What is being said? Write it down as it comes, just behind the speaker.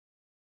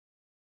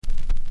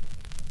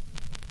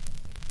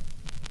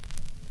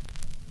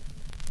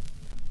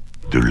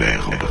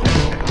l'herbe.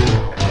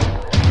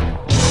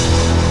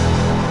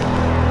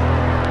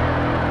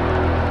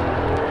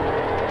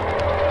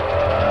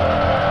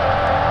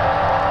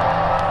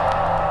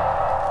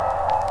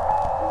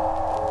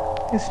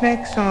 This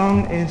next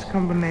song is a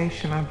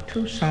combination of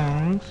two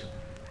songs,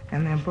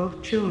 and they're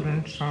both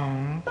children's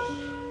songs.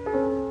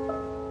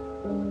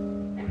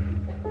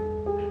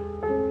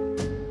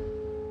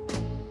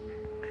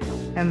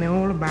 And they're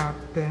all about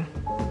the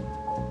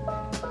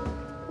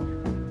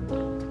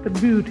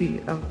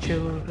beauty of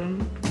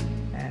children,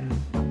 and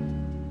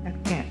that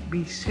can't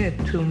be said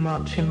too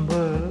much in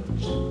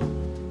words,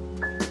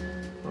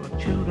 for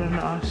children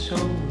are so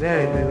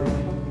very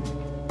beautiful.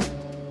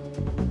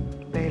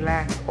 They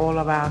lack all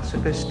of our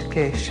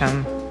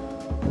sophistication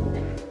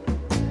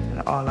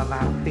and all of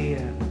our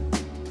fear.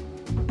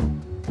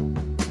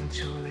 And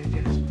so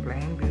they're just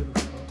plain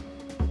beautiful.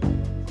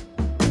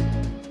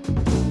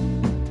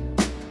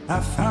 I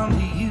found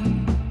you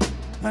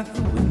at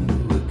the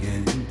window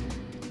again,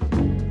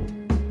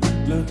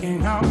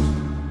 looking out,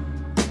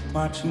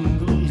 watching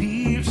the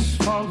leaves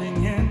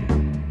falling in.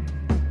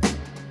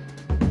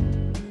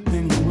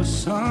 And you were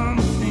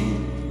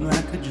something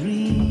like a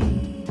dream.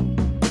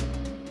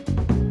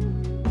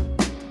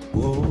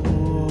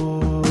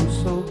 Oh,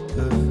 so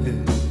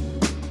perfect,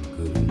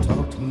 couldn't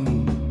talk to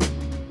me.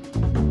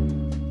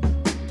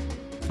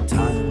 The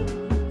time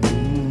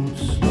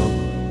moves slow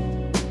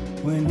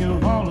when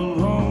you're all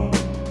alone,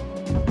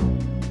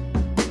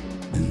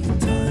 and the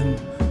time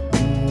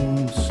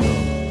moves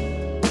slow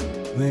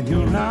when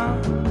you're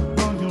out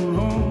on your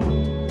own,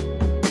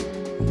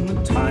 and the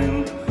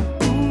time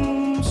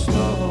moves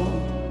slow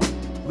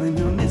when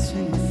you're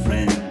missing a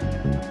friend,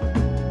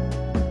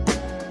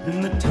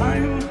 and the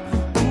time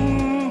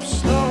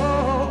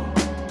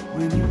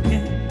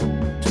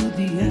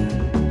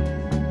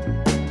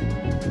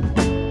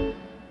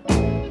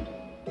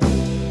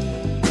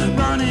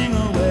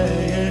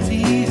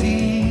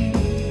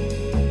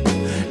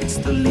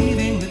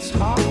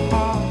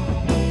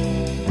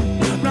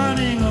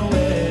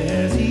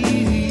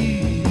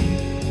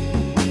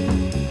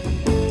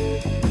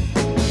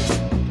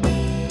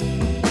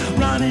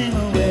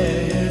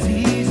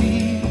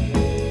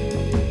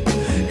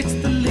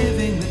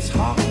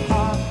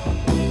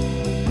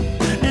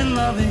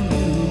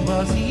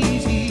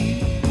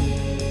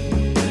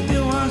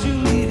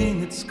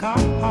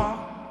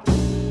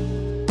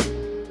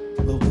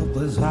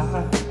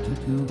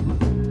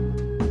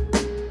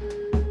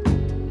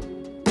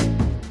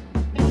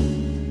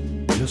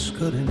just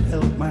couldn't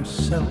help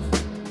myself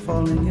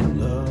falling in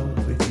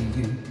love with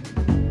you.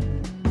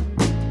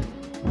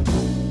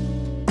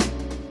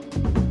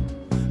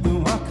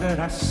 And what could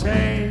I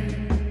say?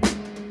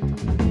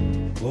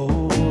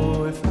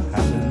 Oh, if I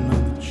had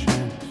another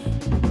chance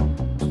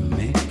to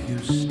make you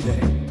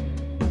stay.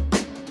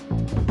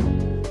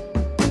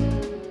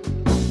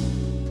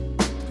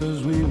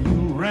 'Cause when you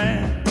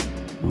ran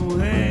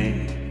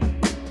away,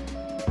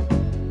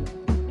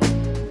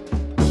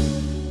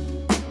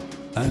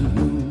 I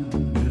knew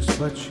just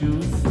what you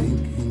were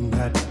thinking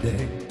that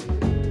day.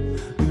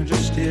 You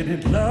just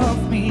didn't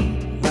love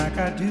me like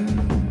I do,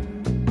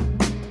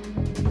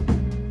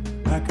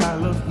 like I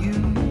love you.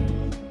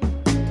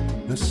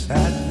 The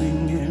sad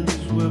thing is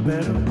we're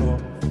better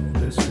off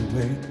this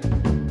way.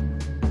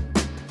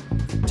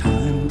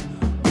 Time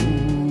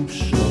moves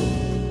slow,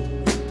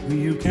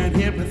 you can't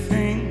hear a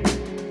thing.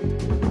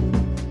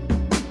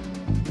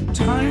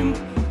 Time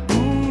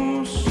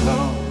moves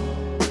slow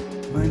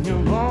when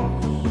you're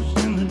lost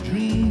in the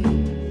dream,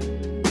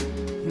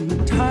 and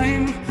the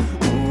time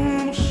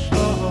moves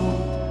slow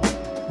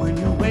when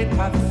you wait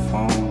by the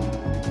phone,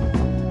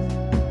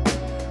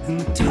 and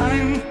the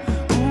time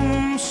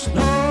moves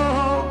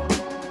slow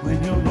when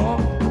you're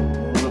all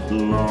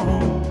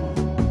alone.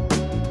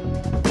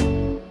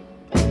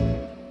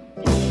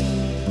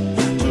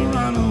 To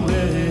run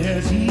away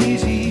is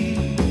easy,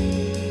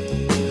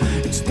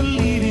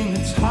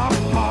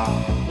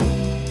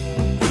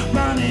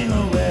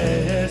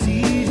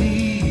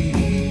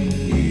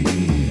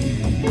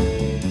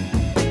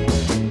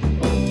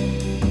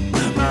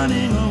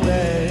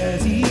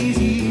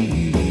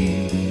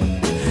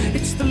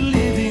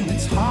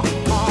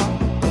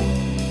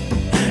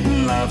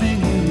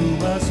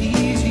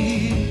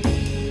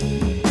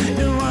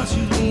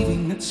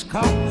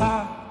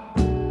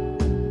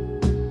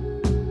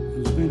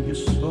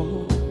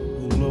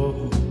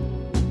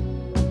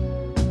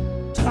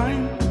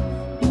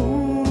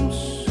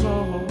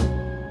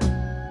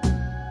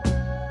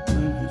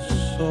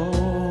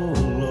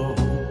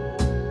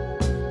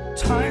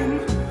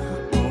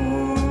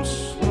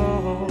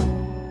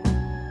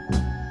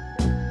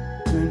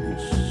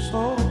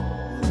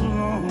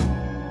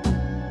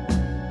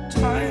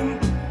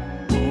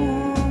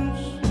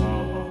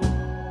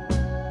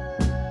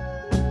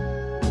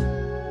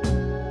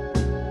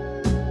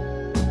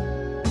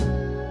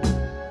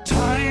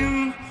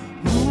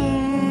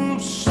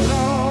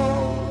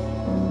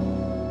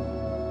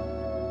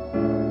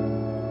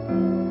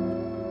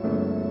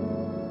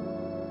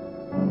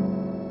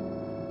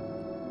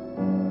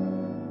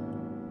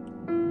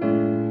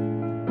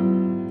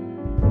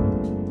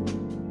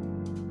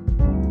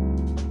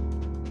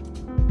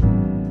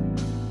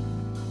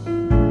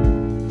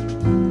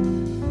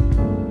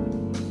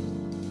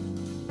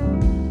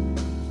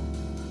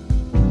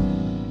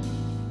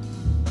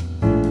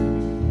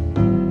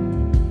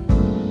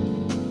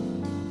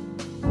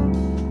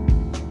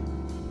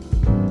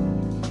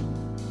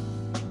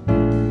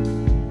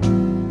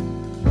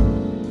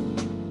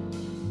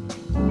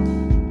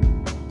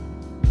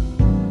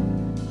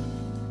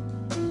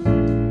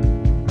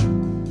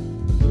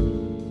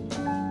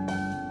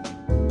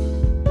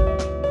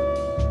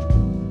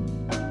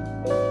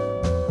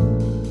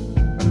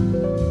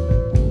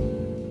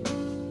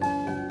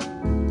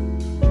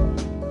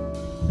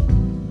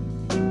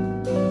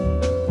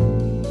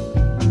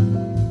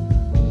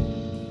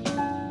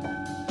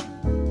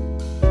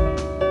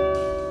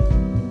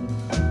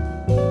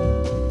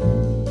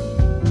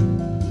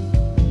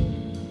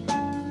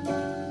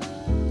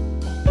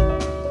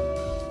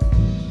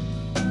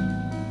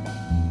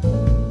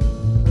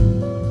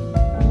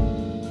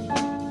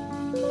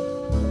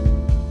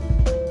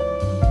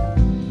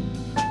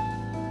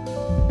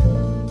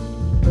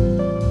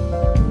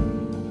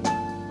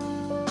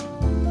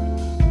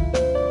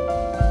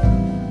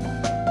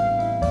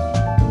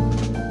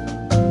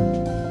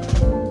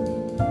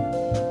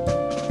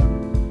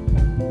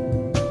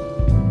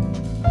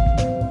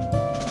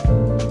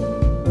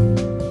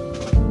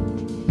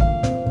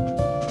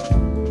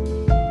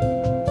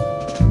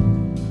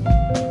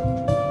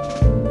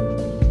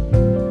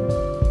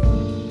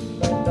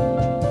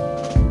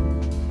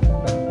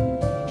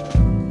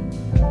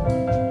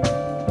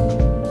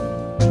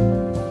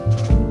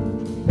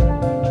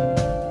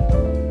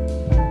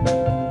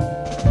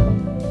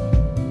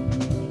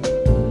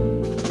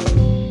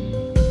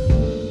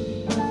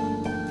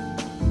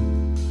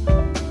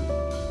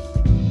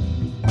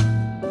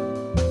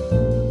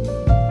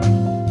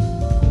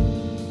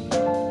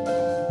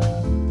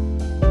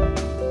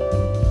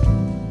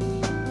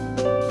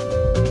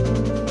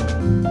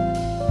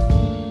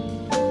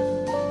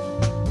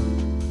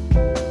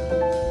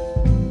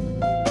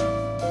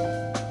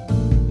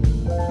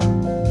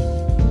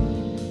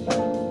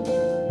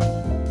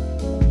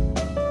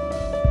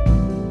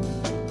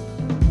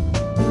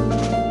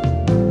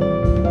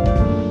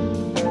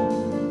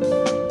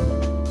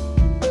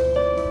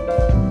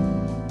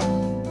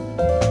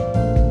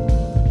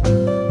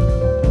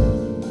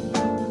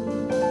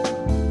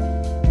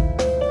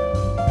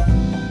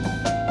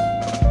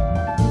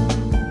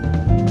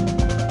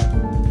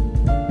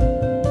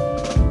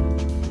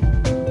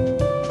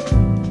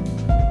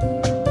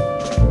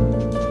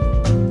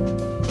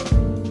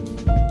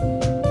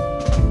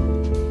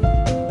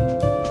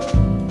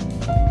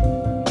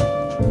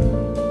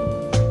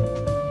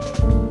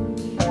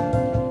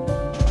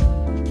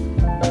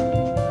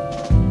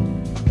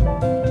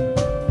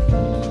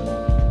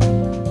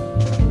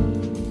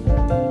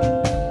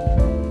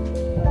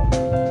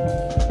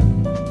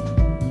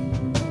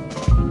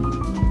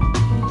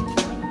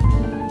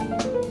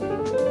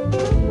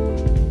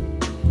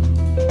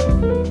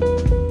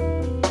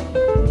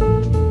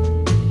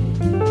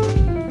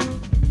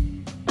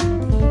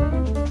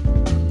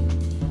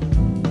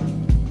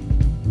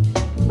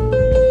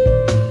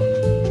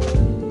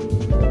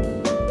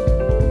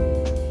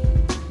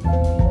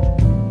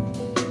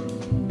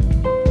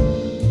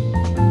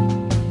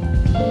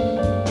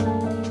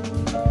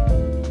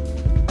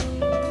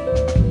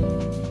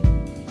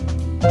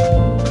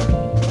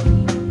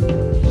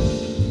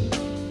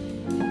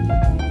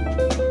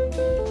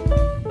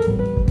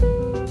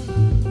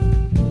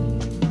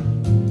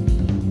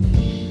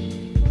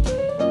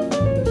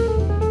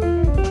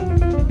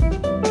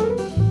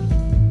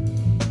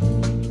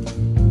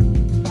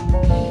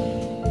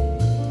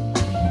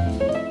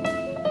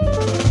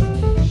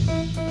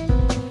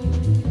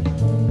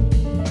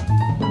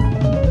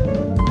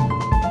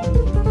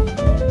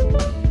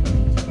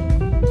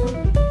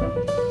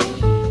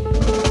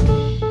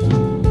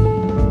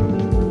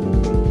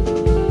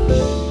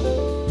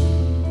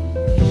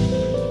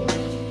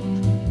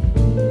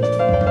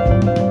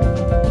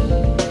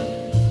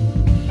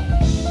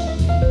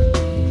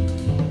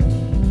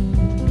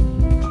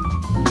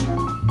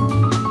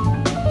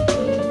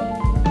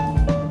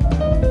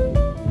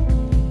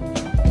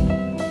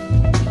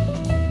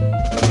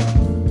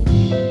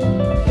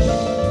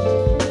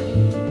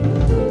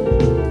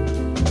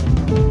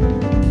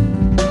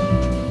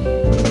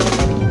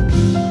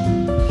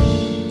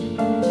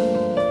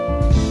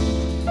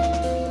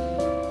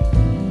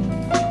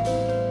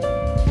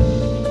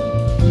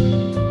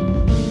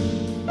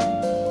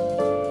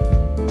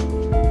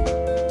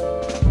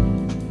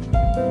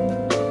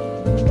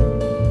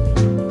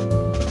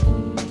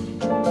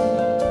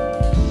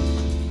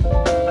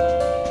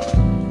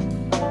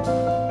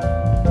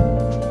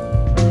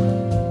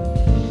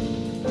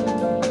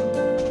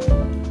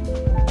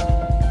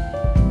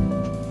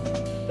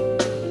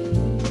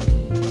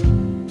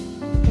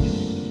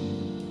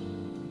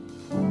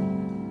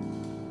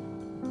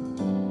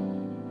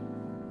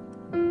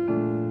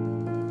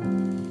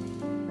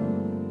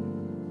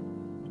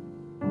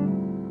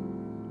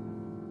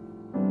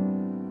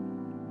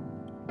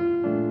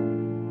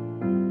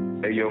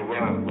 Yo,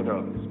 Ron, what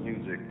up? It's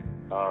music.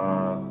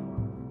 I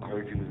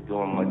heard you was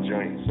doing my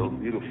joint so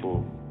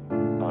beautiful.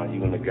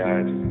 You and the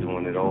guys just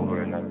doing it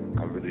over, and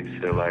I really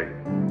feel like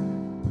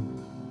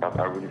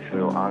I really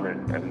feel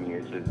honored. I mean,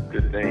 it's a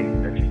good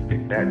thing that you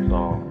picked that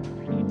song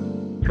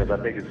because I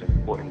think it's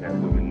important that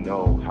women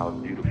know how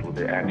beautiful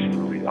they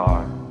actually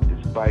are,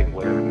 despite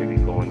whatever may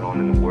be going on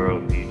in the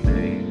world these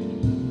days.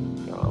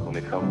 When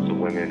it comes to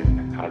women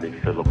and how they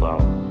feel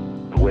about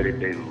the way that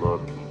they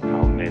look, and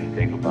how men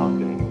think about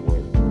them, and what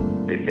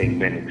they think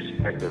men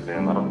expect of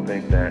them. I don't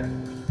think that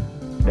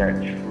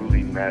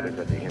truly matters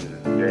at the end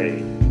of the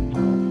day,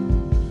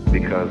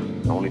 because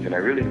the only thing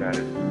that really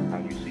matters is how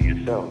you see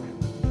yourself.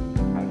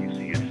 How you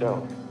see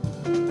yourself.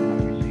 How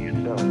you see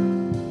yourself.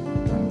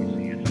 How you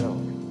see yourself.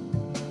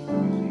 How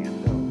you see yourself. How you see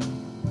yourself.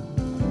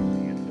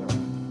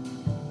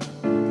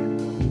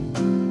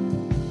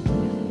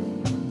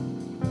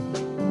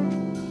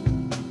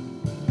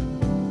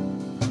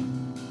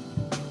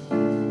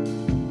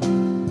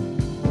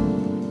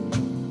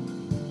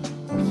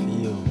 I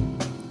feel,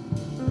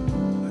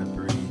 I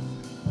breathe,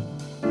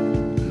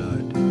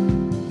 blood,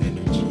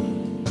 energy.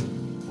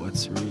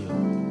 What's real?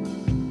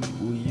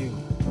 Who you?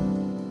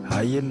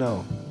 How you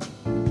know?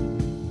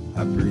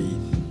 I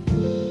breathe,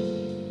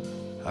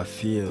 I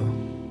feel,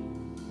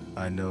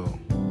 I know,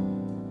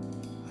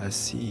 I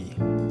see.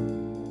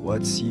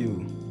 What's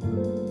you?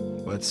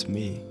 What's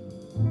me?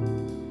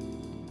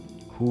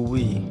 Who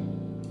we?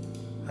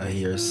 I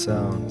hear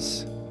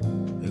sounds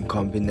in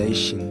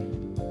combination,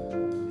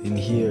 in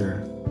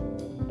here,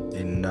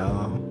 in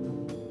now,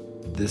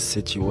 this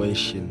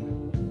situation.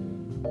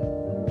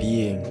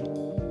 Being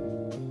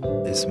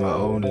is my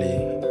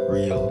only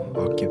real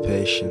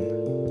occupation.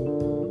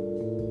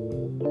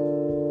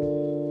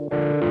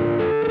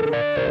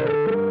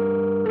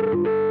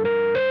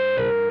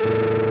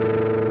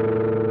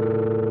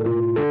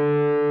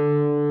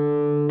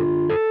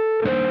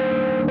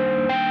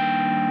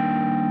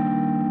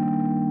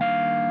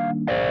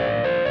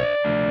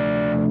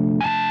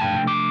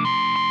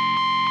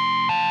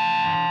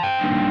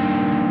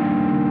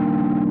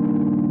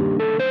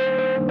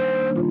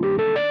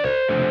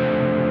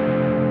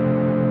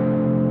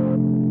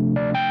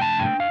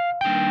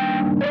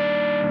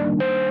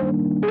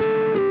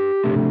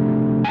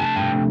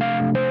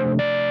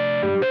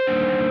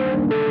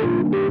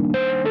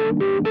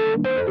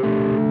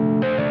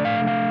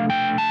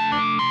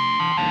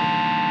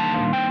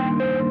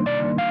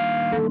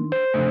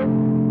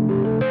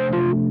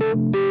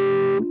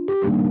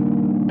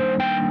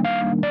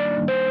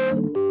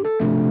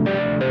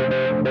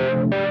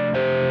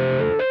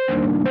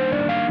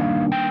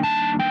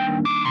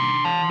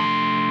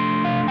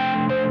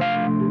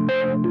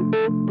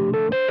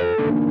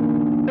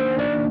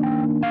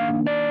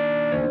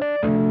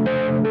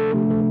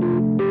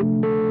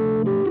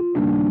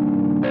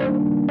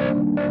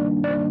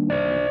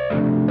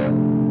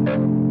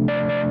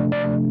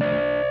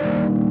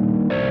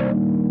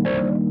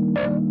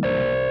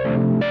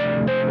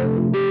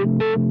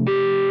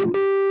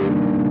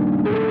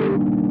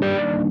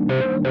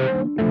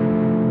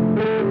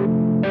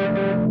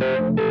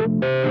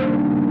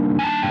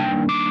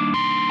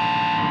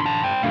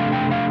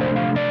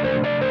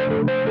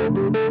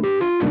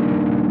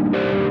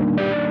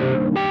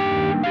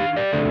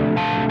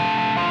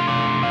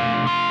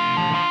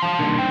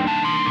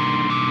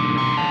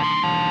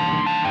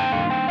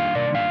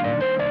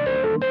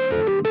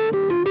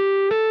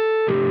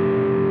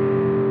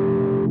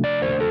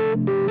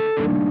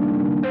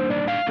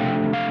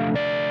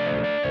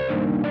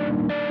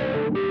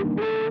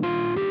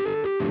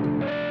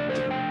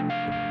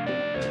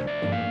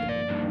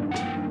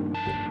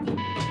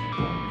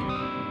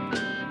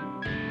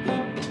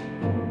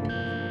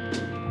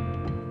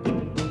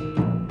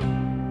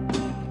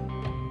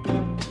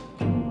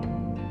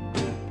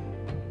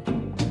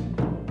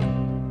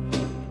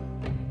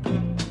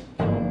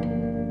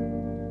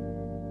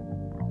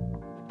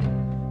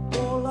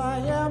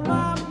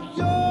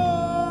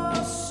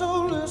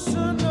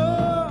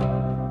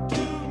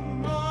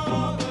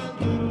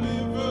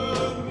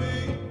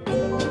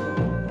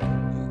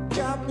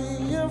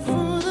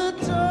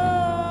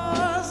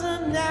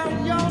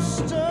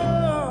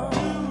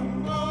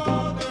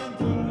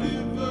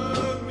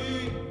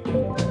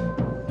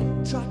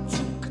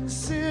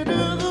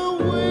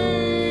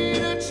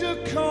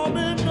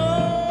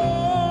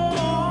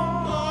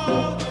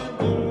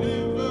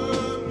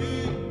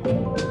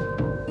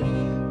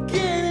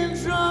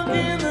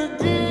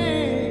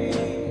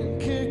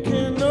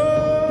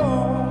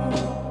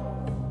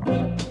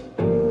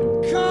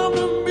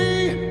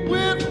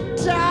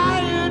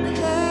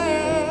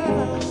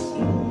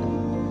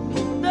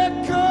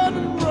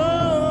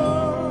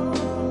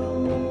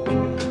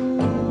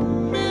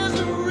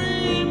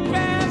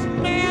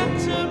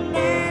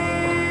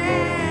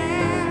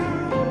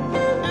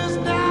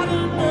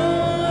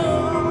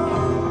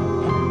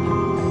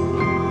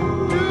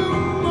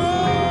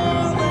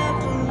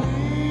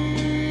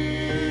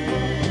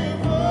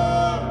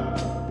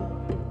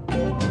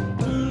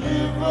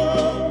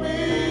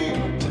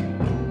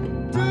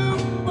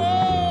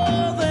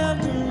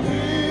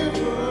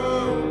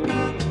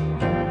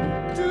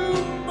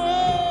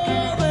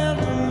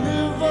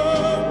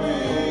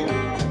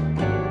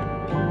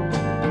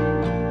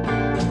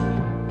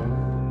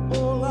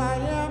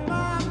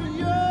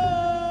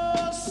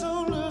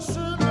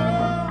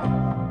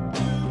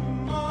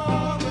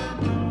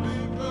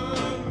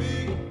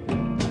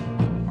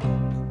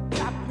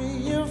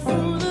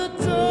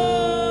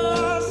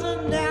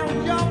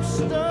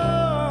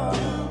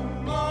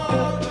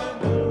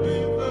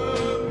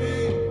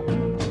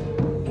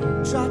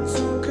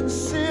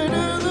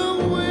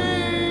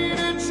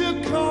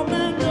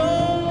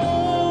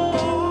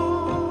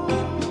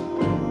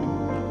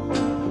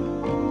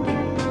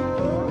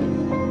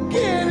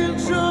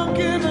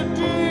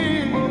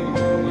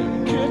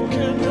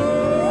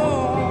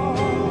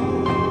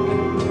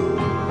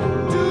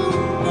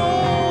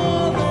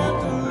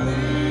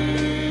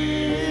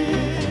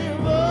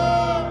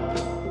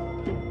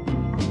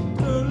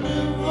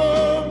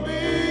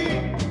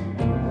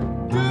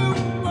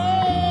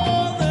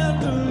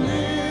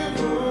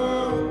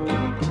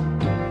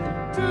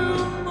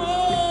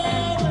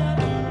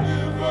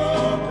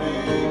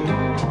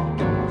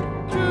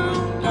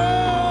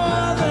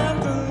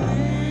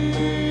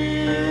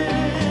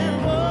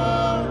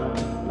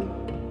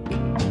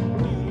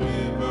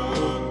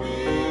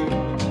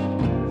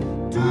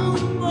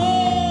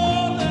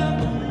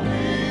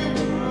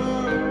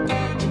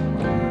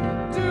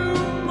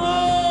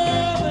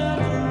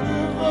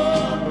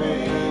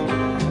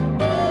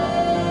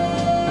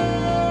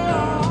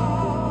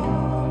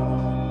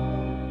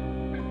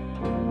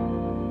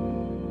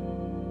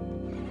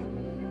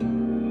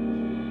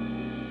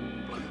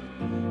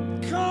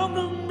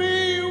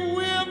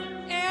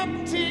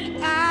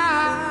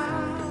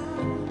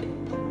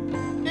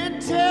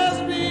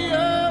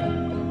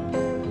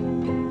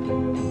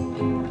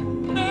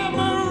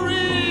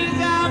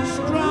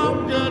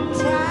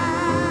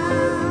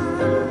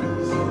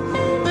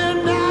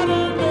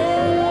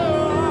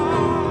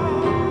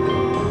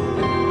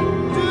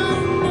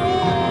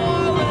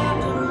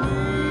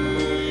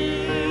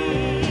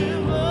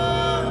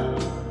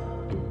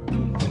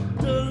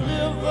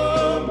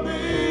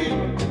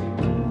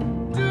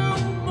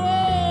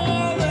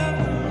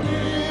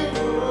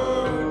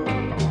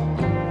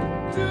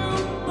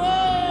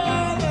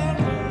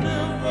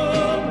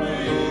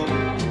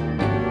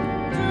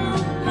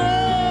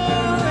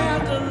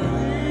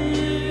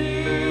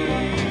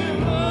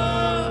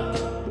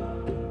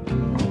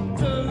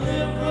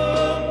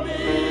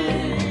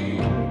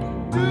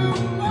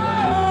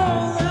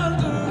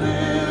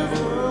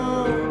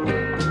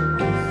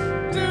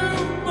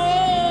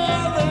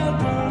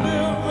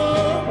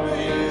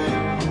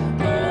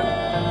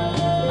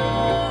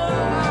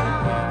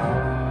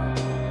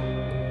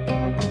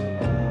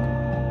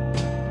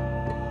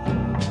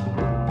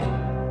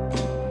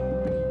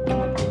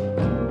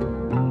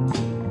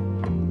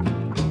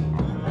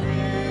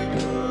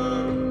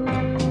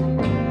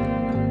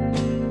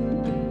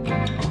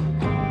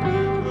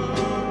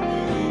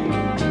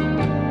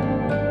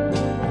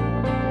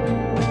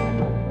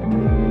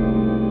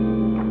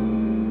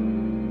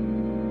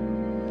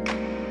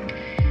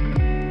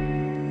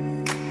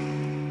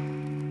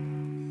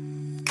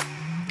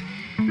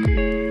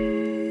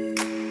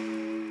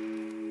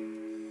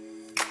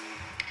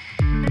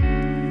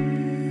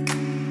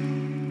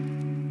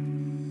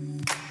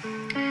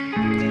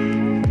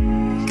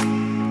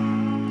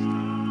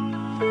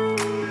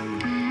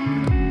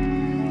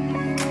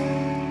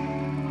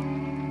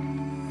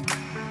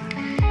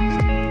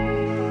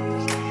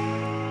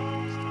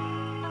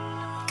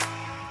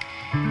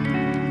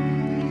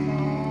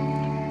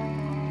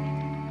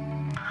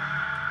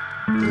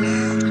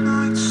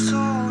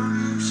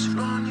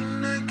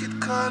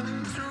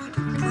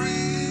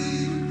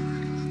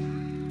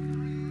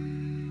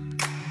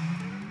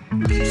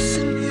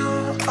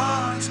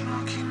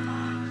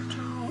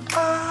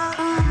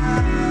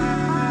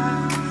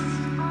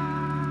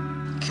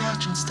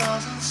 Watching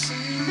stars and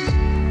sea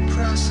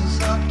presses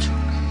up to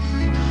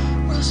me,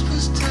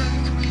 whispers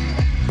take me.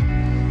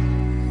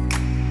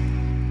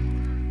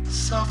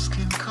 Soft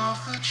skin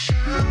covered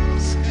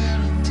shells,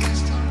 hearing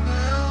distant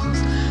bells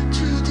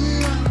to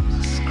the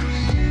endless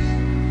screen.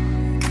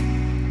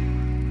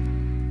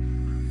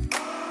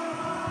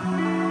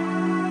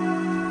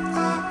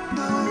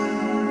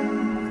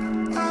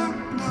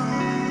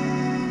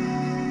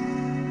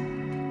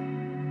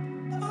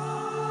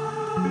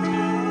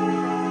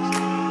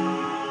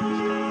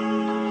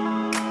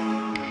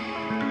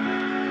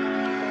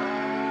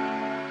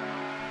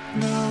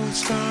 Now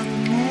it's time to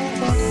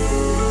move on.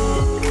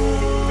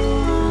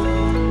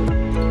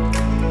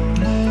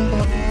 Move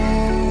on.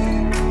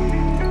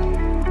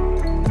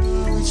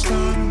 Now it's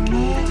time to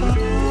move on.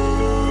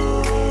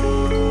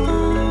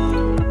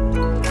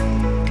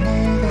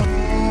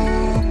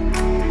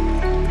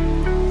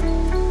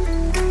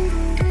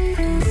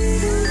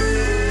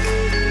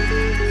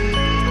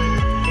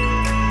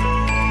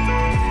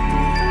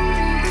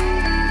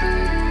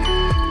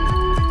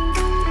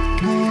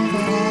 Move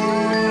on. Move on.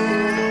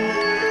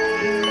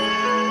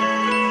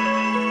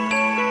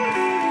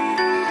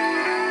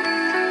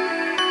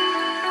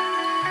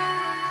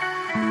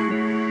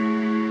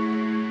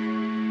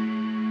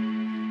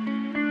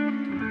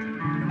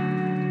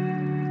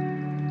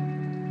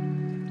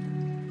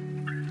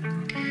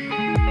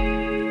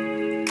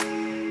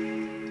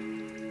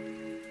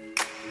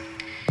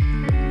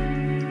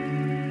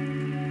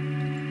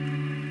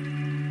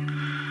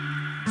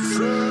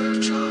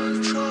 Fragile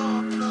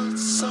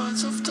droplets,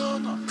 signs of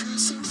dawn are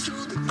piercing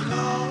through the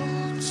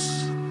clouds.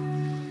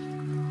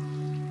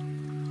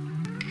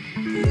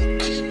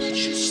 Looking at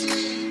you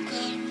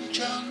sleeping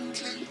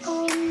gently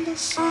on the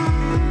sun.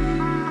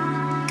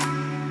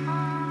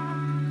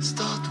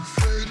 Start to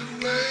fade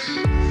away,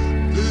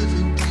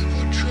 leaving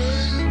deeper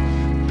trail.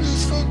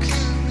 Please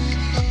forgive me,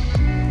 love.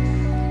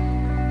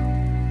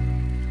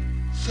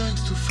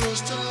 Thanks to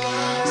first and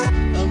last,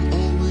 I'm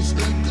always in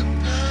the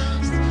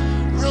past.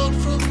 Run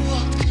from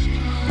what can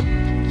hurt.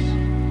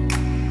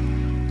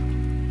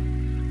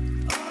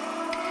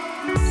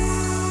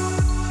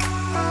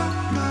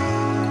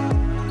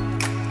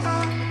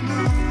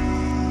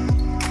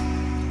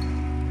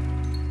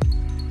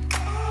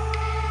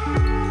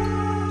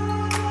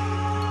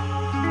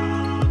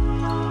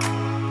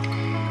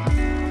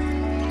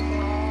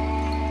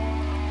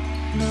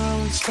 Now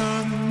it's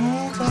time to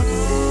move on.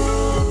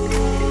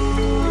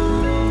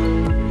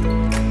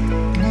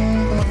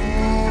 Move on.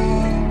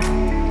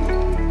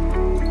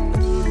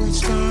 Now it's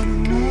time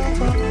to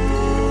move on. Move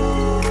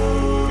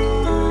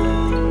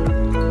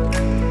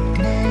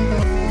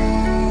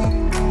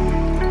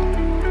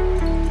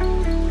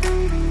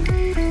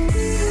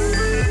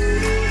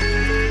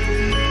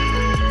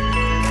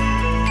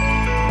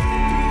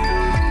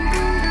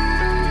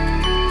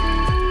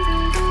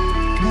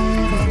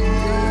on.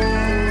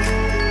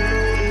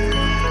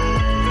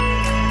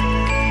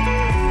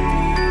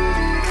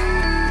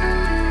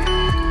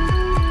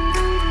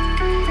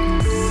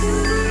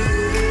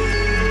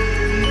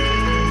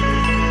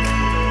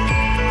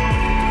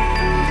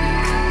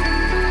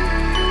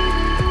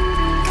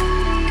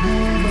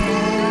 Move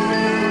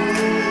on.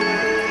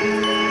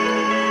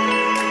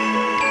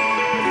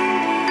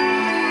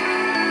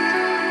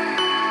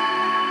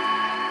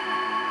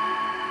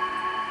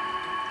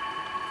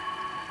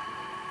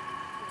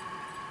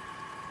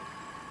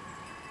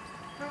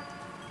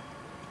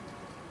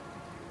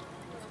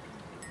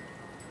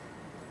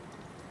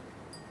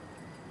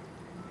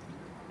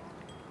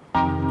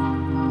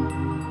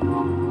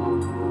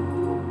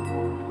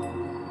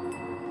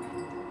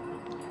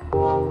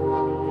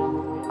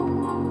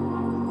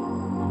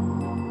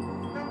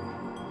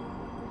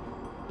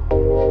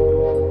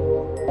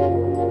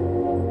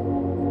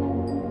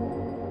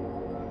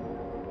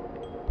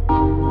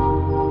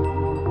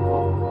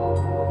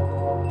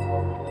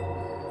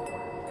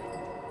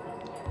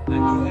 I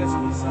knew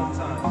Esme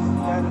sometimes.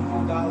 He had a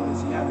few dollars,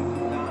 he had a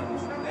few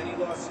dimes. Then he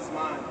lost his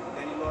mind,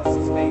 then he lost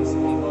his face,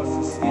 and he lost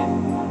his skin.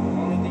 The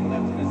only thing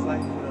left in his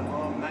life were the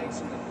long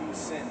nights and a few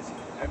sins.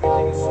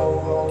 Everything is so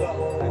fucked up,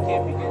 I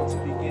can't begin to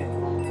begin.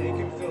 Make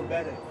him feel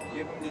better,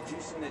 give him the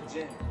juice and the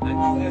gin. I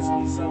knew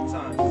Esme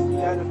sometimes. He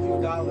had a few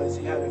dollars,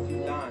 he had a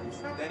few dimes.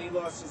 Then he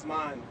lost his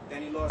mind,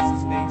 then he lost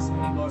his face, and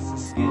he lost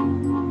his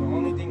skin. The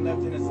only thing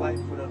left in his life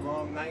were the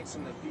long nights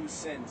and a few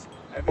sins.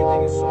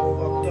 Everything is so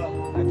fucked up,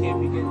 I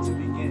can't begin to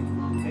begin.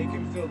 Make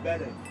him feel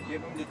better,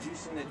 give him the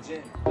juice and the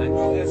gin. I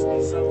knew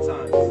Esme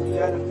sometimes. He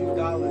had a few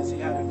dollars, he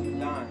had a few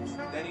dimes.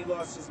 Then he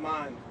lost his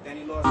mind, then he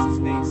lost his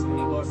face, and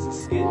he lost his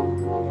skin.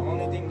 The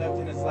only thing left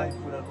in his life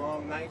were the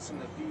long nights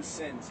and a few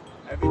sins.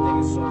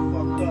 Everything is so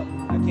fucked up,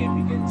 I can't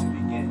begin to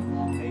begin.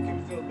 Make him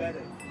feel better,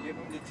 give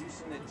him the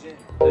juice and the gin.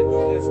 I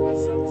knew Esme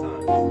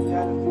sometimes.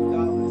 He had a few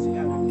dollars, he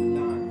had a few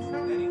dimes.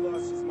 Then he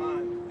lost his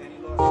mind, then he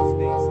lost his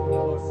face, and he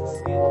lost his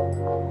skin.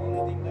 The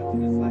only thing left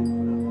in his life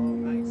were the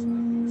long nights and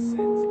a few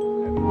sins.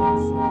 Everything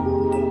is so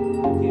fucked up,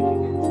 I can't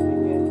begin to begin.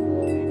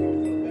 Make him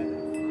feel better,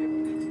 give him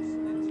the juice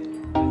and the gin.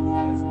 I knew Esme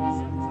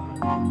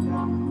sometimes. He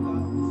had a few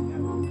dollars, he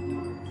had a few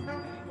dimes.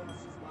 Then he lost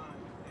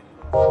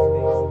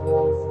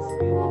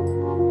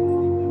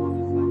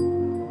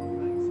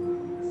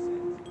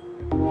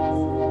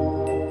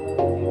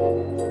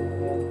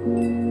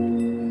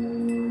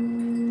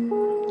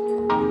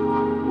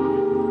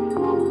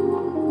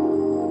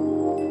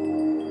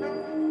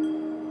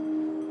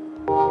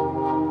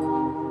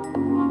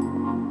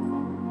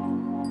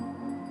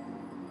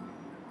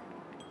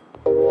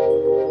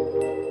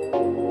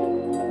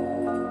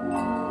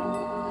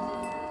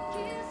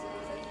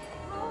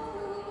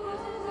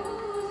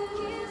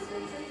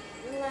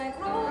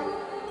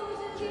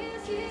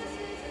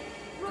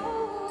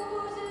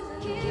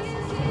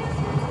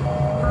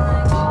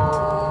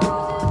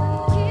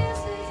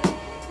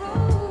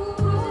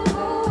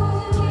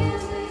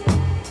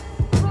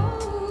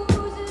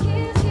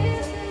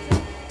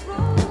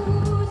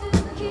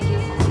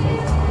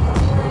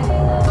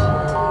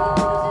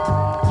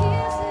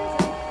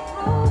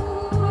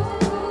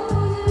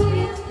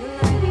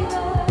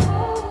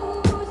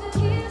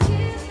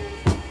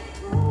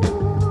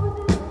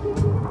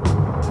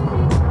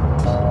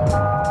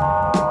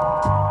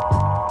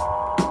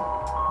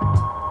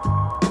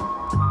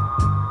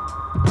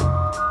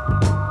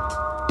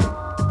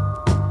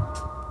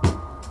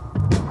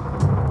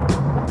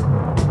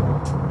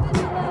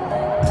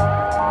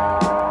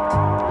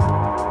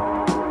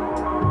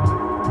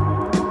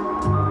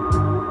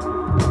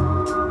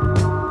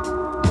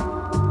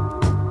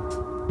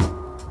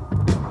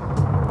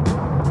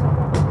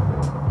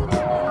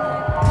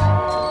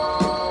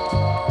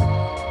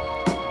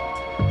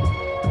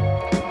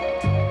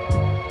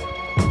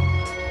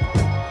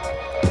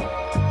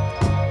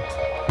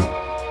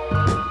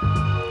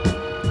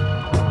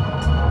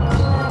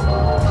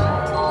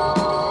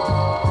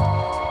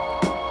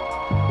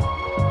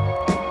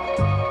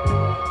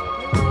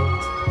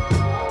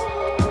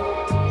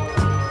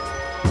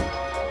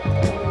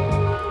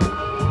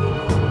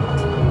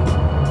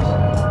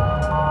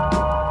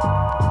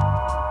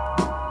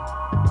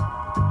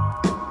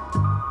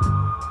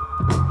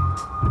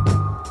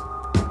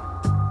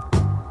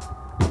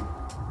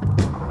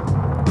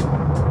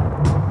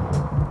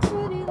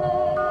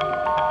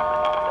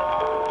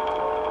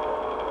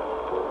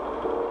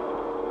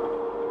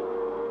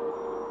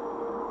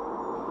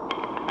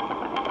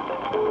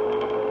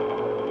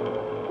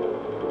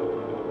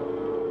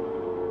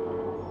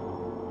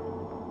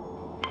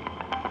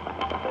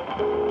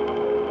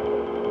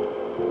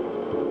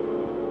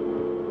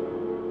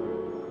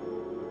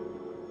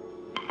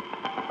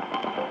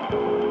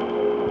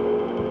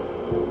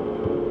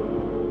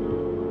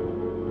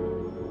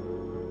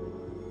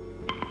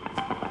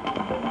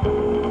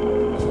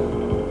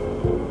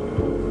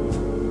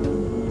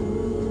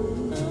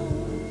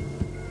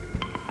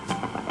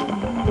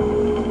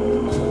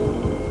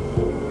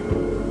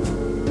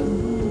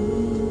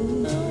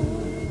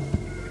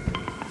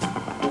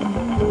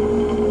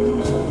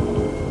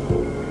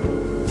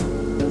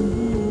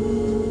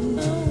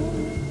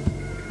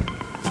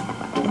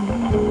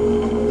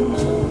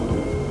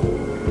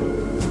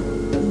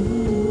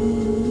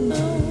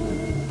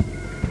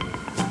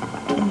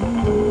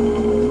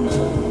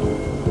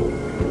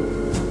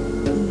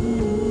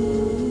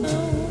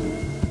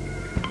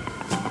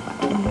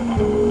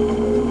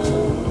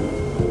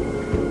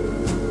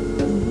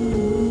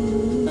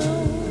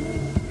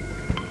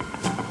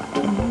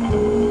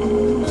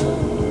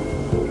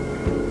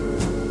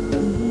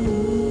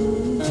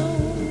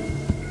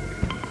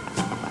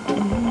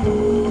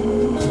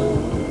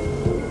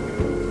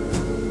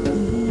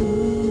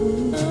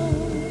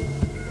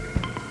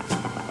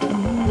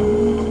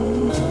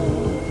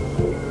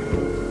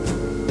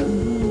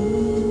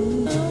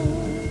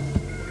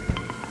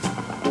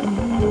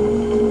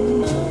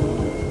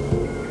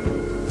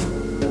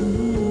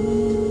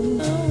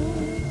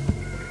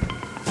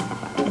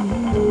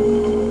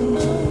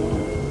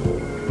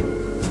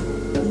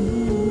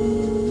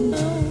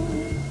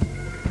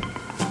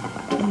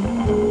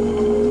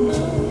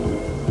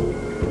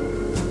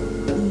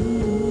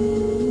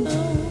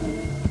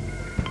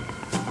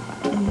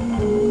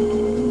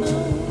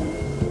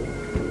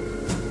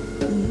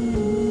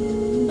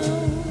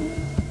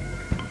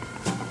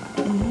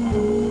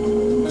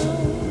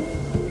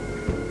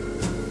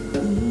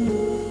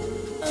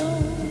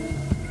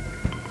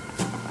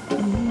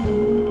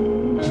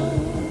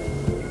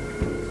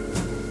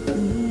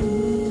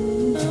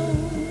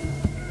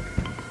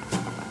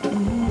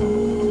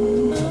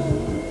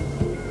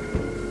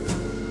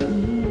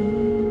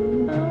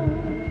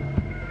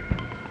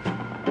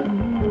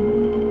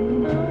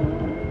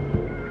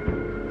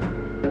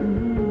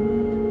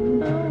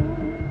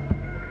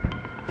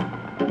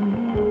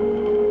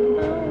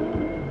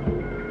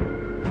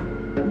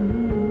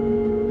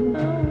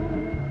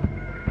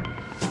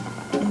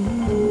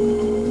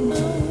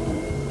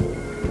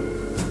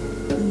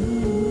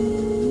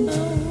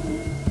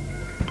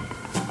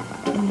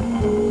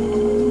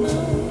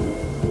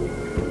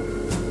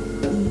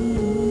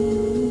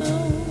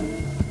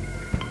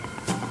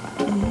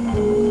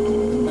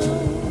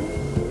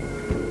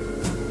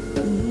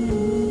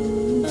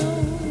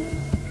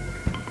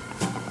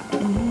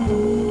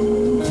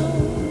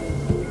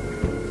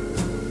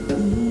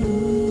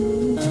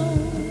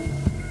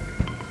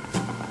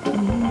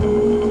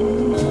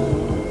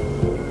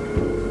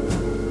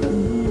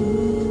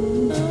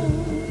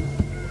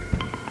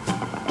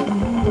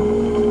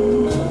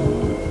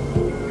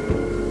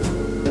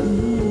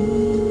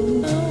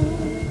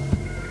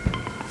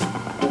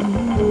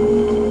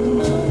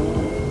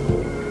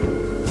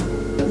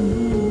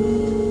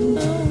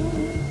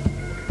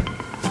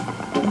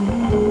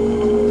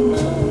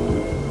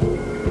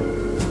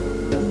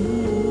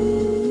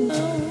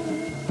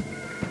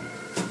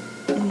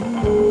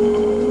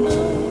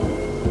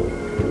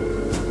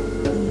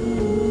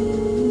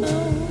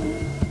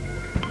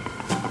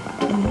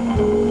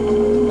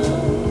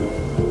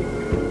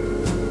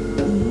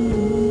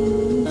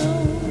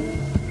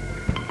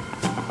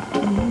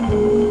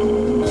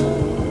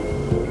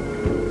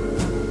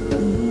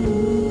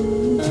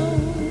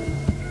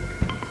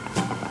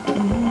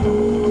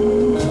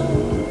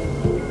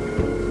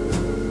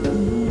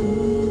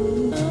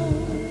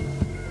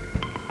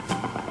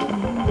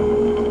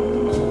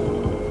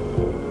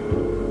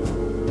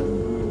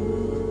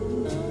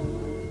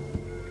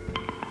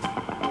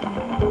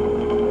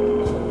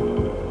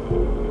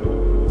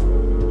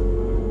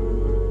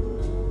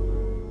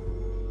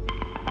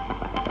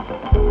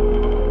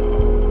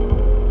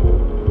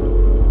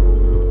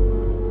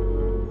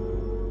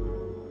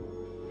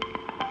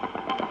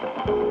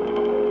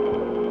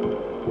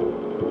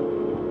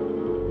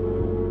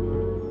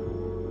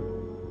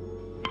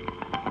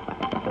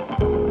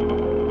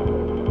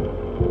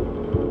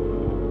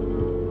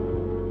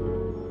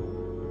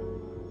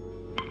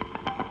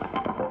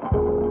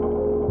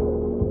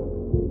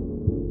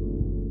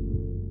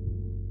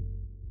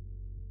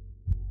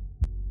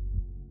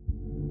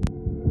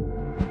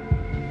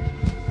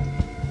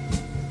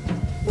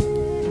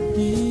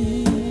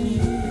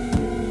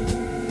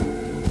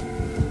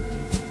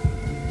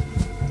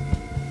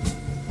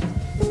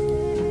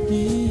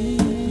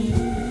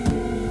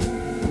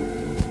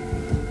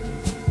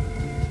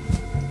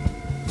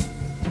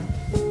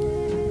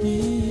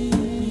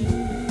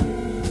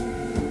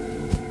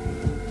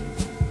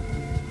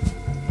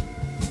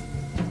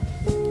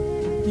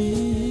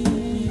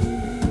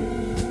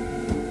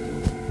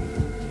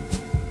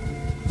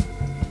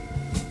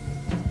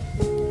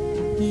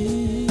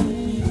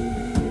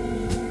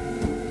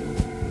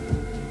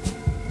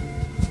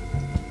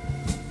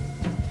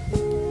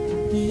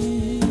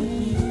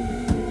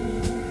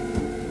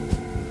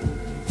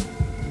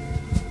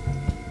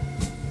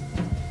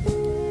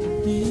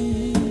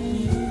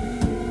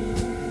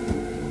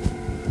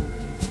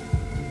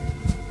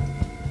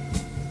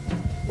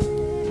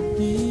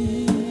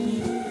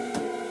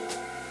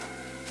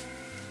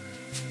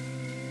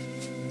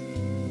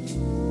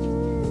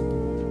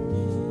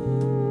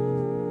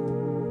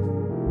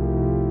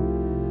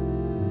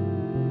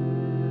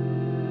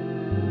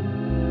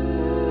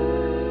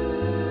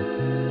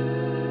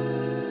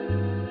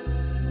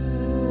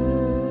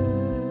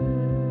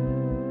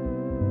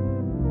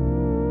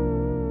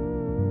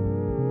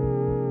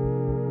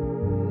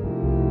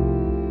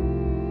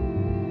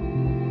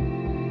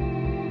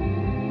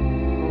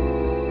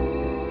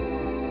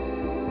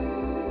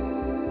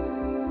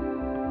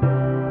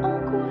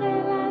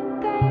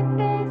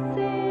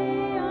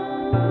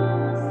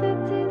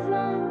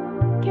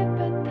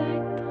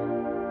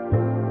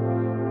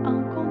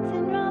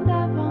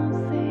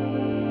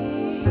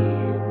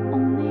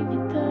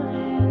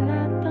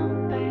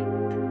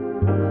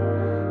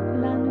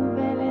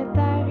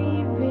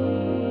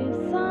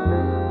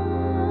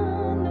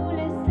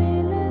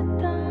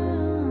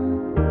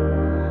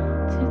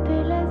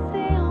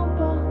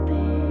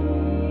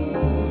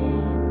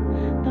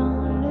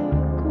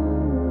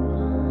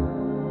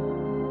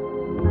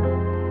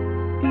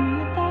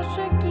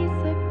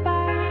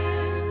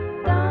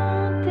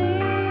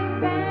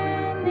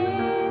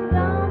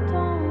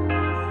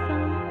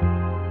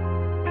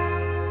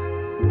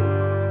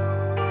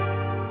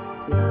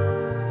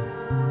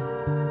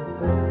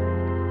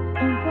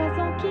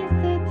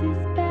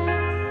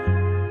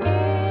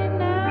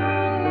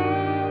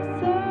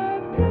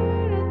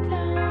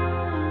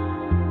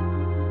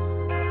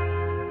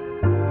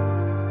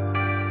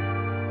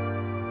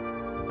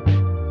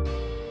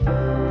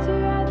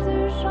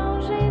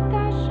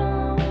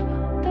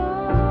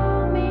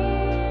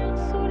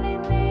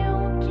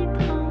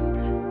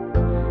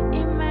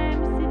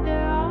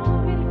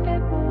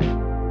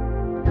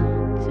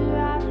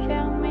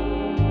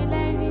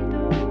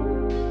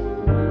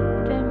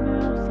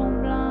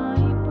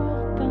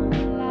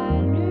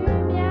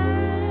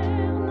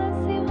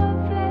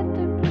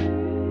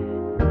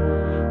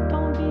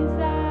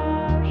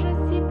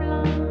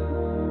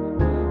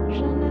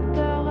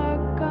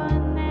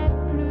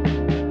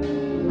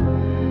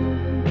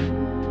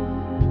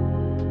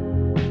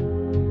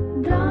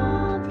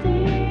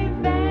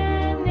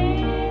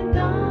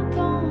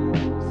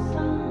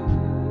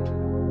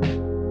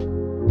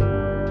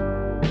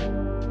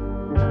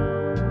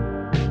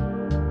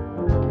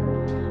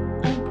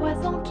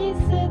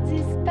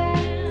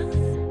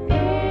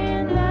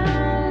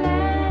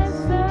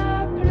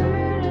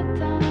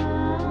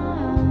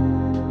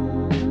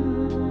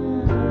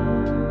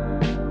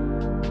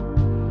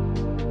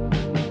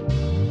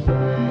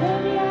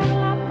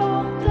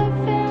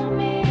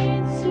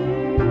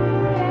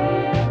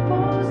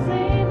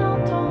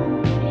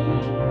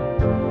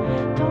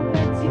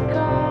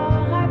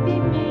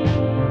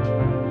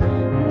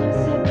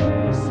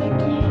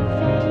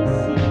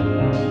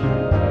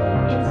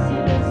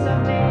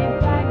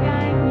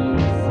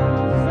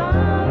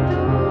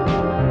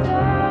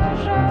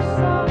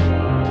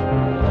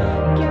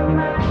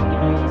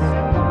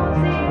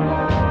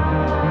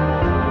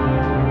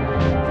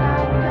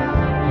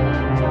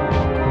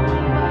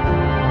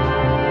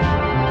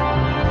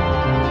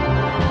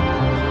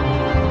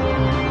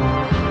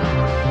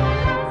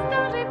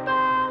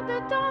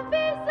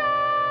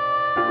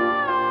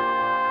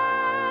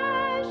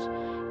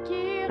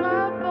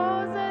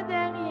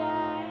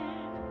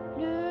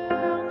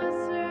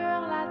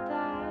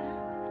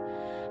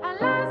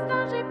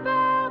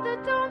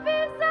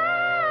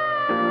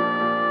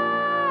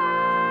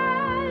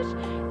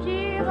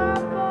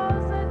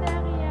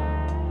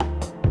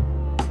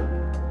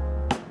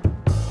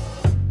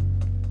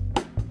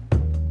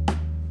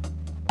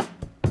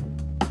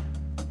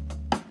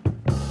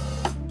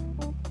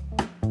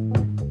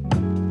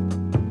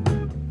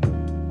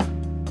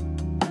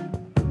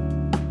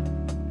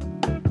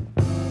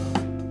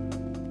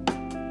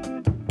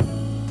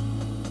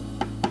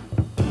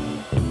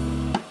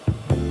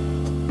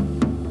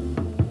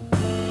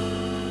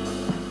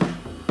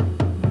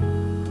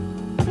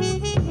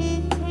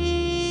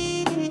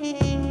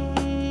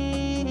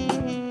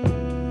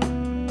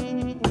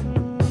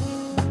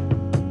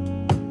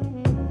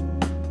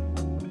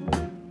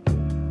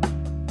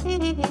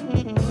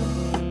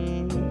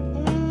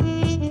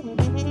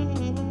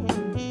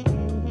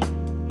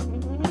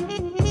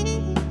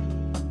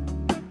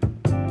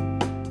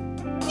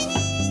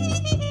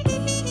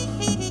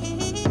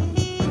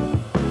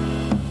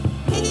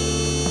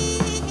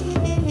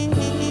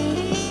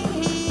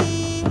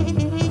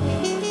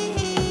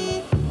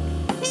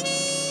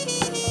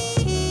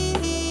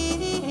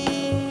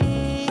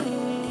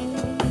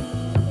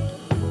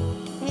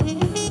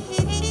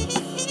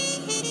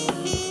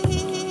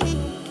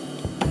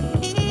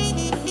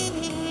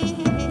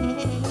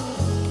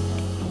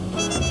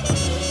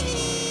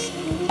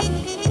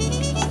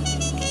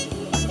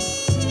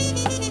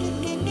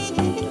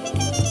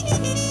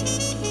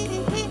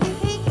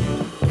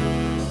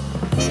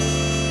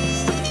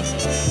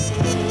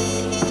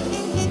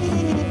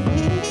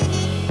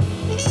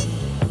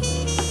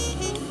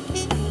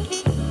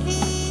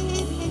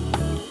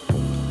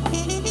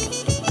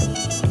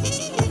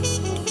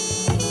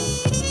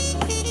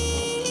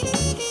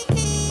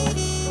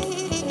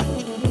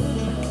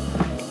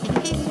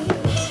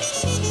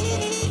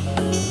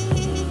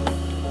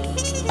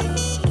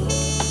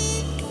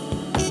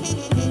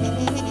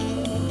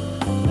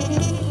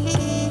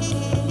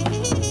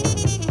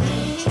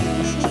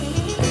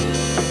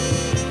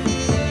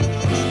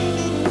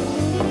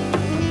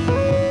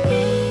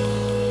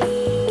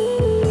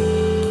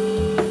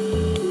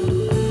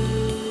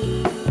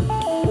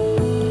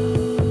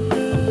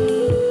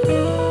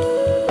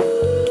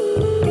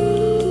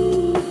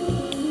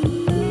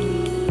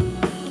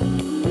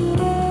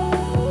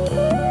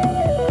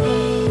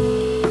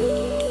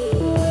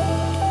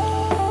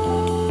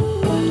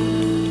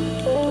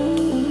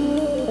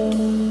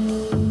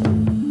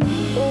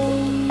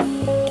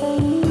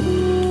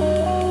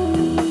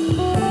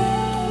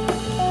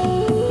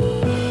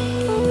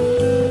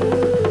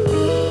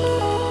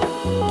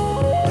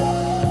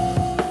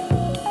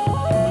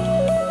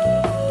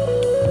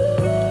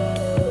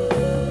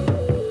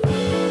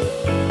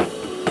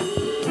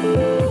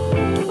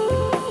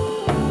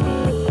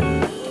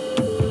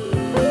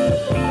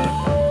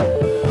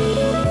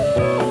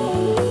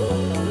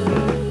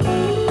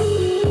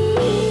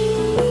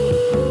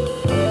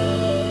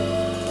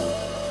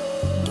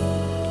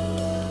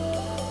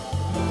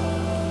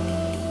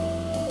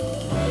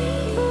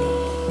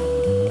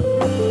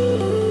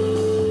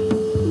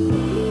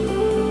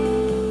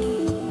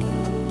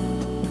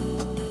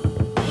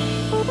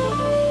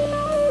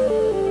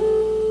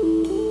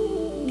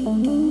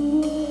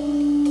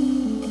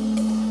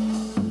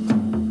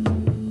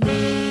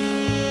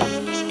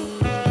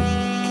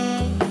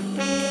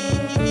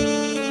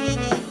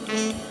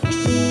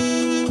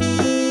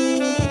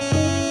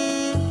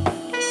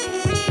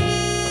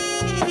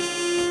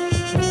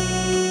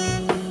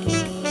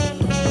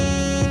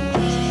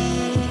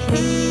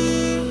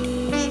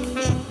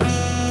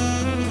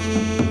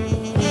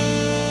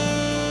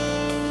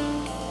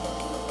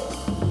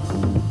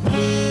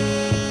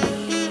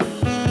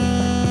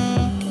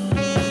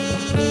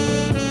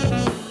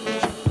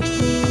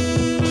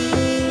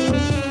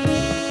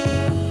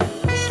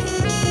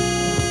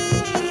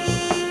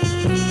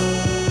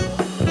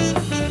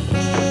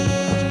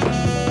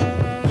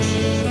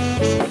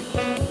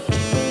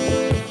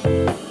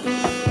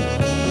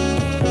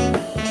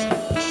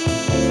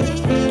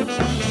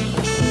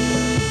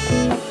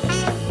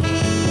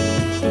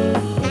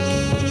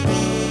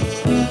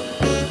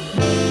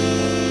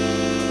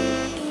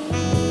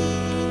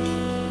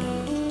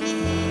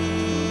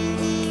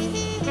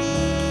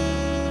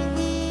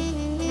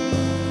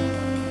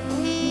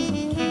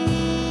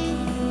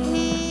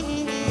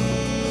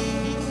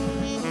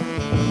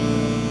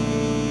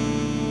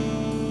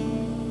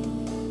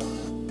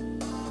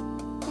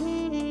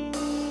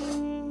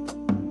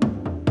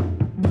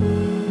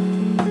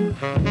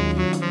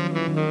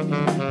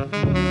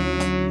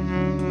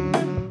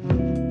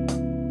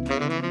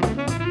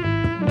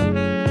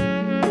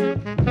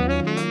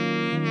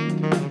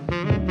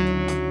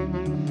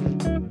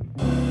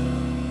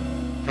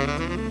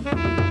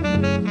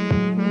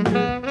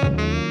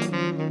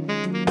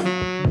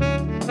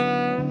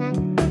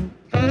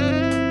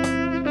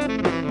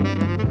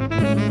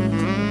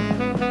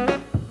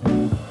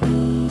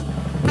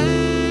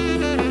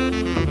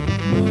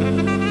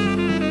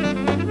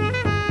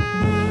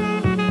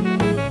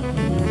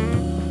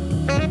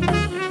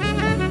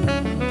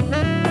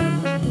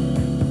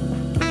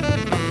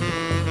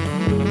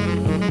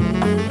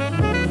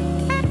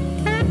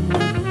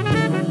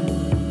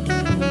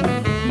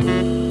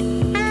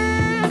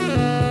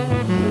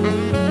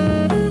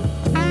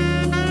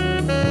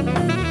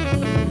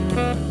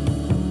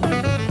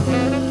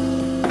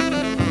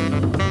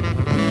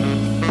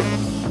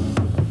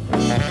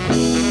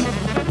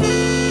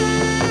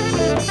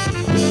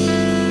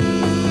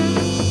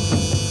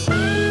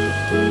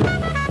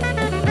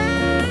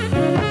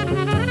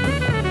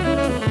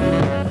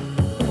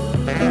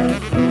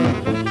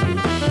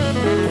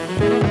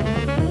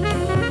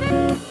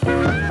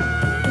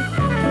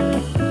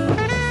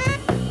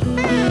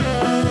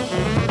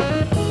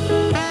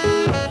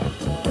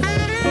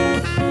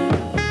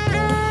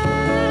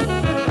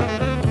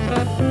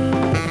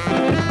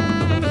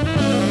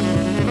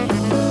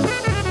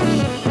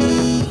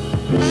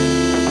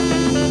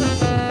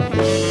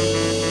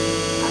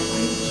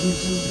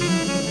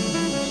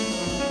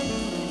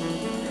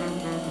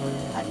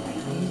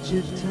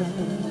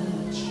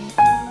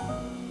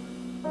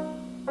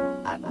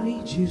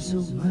need you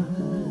so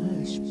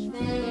much.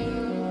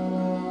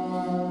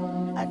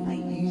 I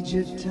need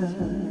your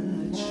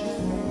touch.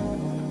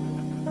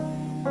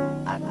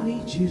 I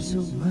need you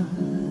so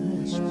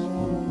much.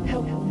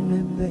 Help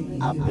me, baby.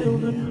 I feel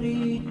the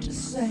need to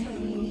say.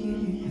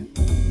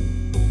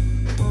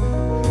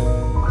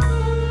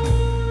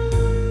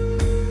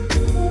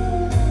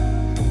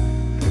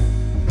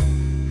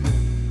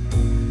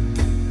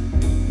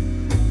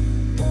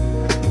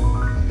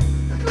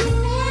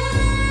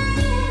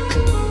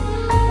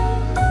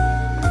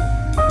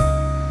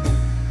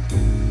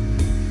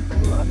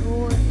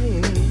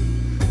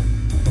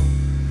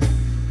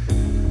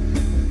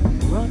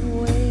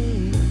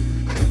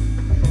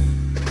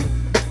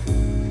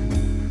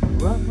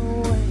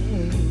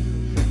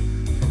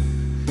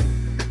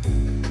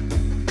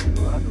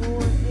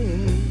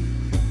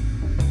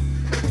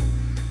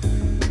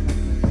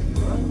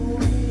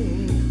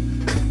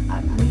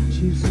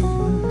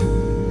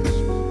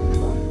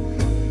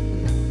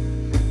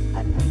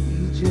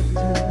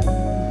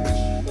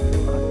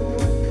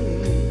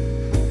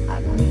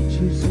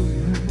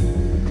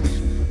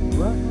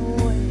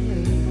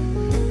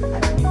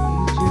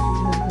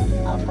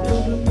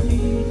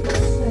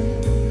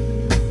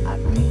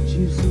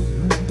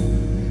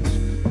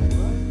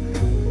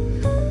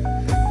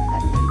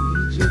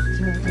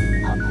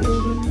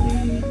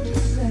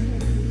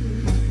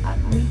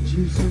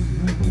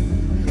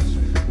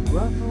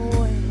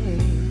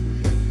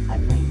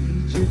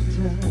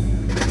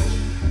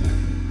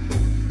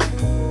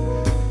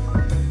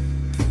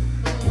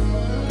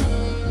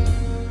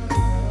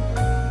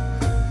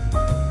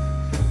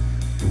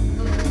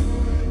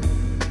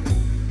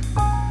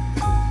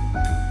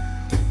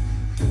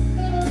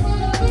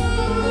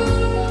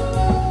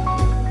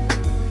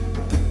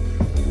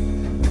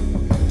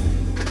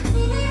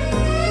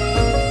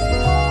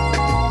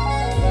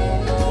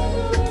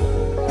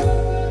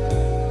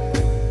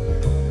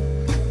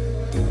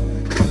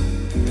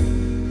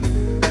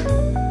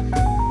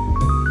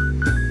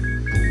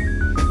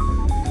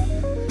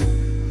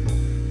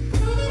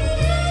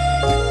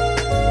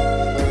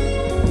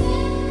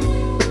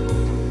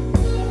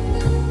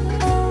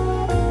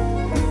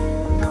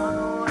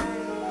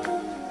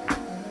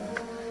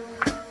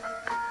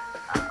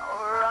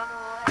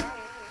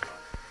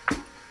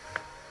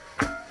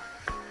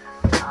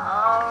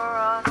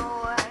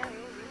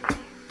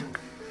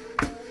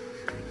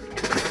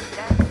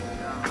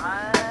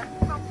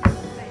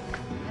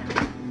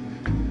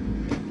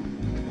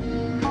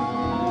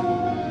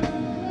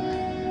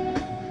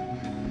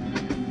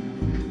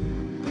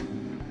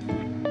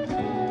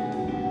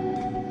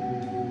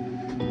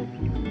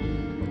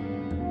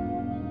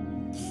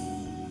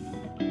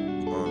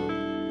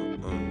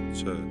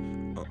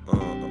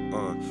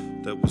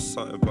 There was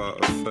something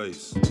about her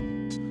face,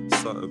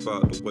 something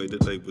about the way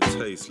that they would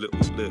taste. Little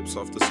lips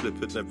after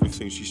slipping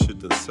everything she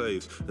shouldn't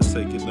save, and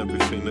taking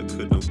everything that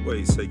couldn't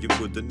wait. Saying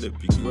wouldn't it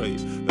be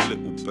great? A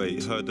little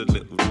bait, heard a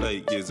little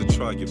late. Years of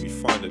trying me,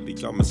 finally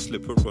I'm a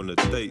slipper on a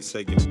date.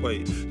 Saying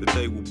wait, the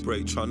day will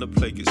break, trying to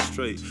play it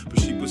straight. But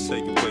she was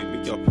saying wake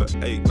me up at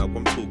 8. Now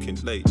I'm talking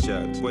late,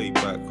 Jack. Way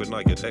back when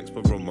I get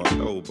eczema on my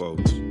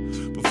elbows.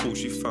 Before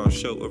she found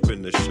shelter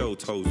in the shell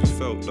toes, we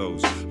felt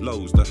those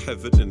lows, the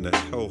heaven and the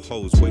hell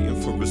holes.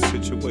 Waiting for a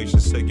situation,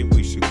 saying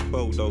we should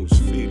quell those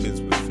feelings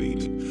we're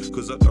feeling.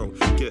 Cause I don't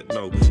get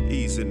no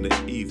ease in the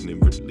evening,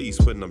 release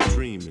when I'm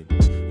dreaming.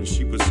 And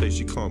she would say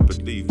she can't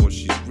believe what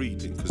she's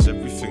reading, cause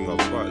everything I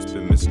write's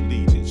been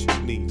misleading. She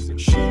needs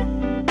it. She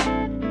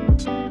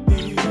needs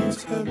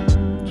him.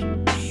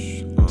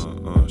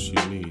 She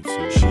needs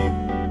it. She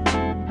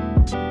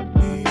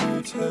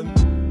needs him.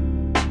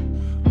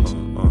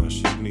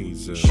 She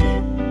needs it. She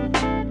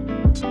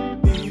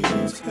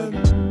needs him.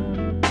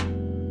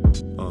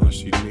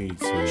 She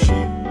needs it. She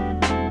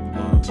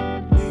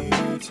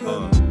needs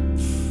him.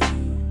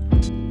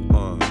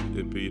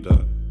 It be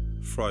that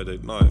Friday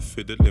night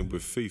fiddling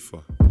with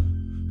FIFA.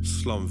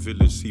 Slum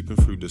village seeping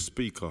through the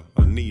speaker.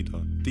 I need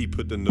her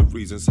deeper than the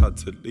reasons had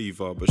to leave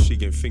her. But she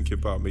ain't thinking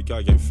about me, I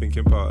ain't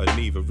thinking about her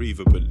neither.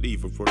 Either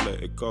believe her or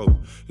let it go.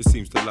 It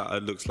seems the latter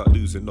looks like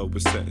losing, no, we're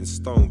set in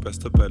stone.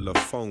 Best to bell her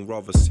phone,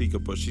 rather seek her,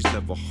 but she's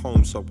never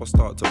home. So I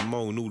start to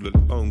moan all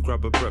alone,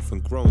 grab a breath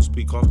and groan.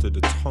 Speak after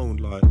the tone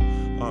like,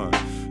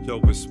 yo,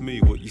 it's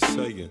me, what you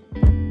saying?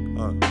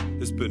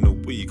 It's been a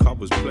week, I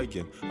was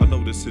playing. I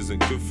know this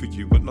isn't good for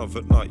you,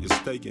 another night you're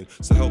staying.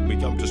 So help me,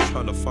 I'm just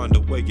trying to find a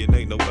way. It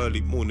ain't no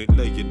early morning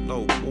laying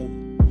no more.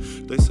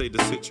 They say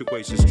the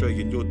situation's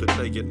straying, you're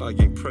delaying. I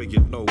ain't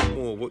praying no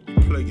more, what you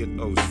playing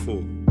those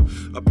for?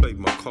 I played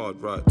my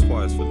card right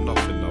twice for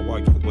nothing, now I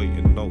ain't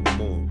waiting no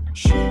more.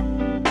 She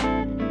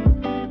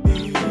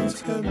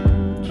needs him.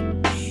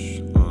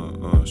 She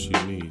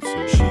needs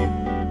him. She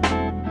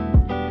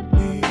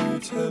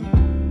needs him.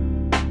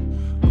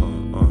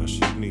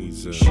 She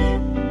needs it. She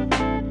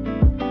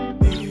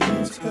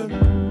needs him.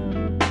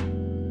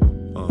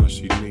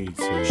 She needs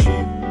it. She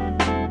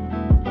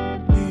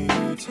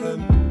needs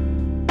him.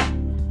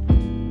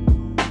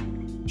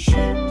 She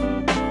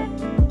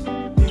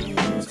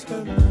needs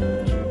him.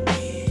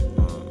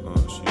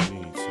 She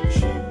needs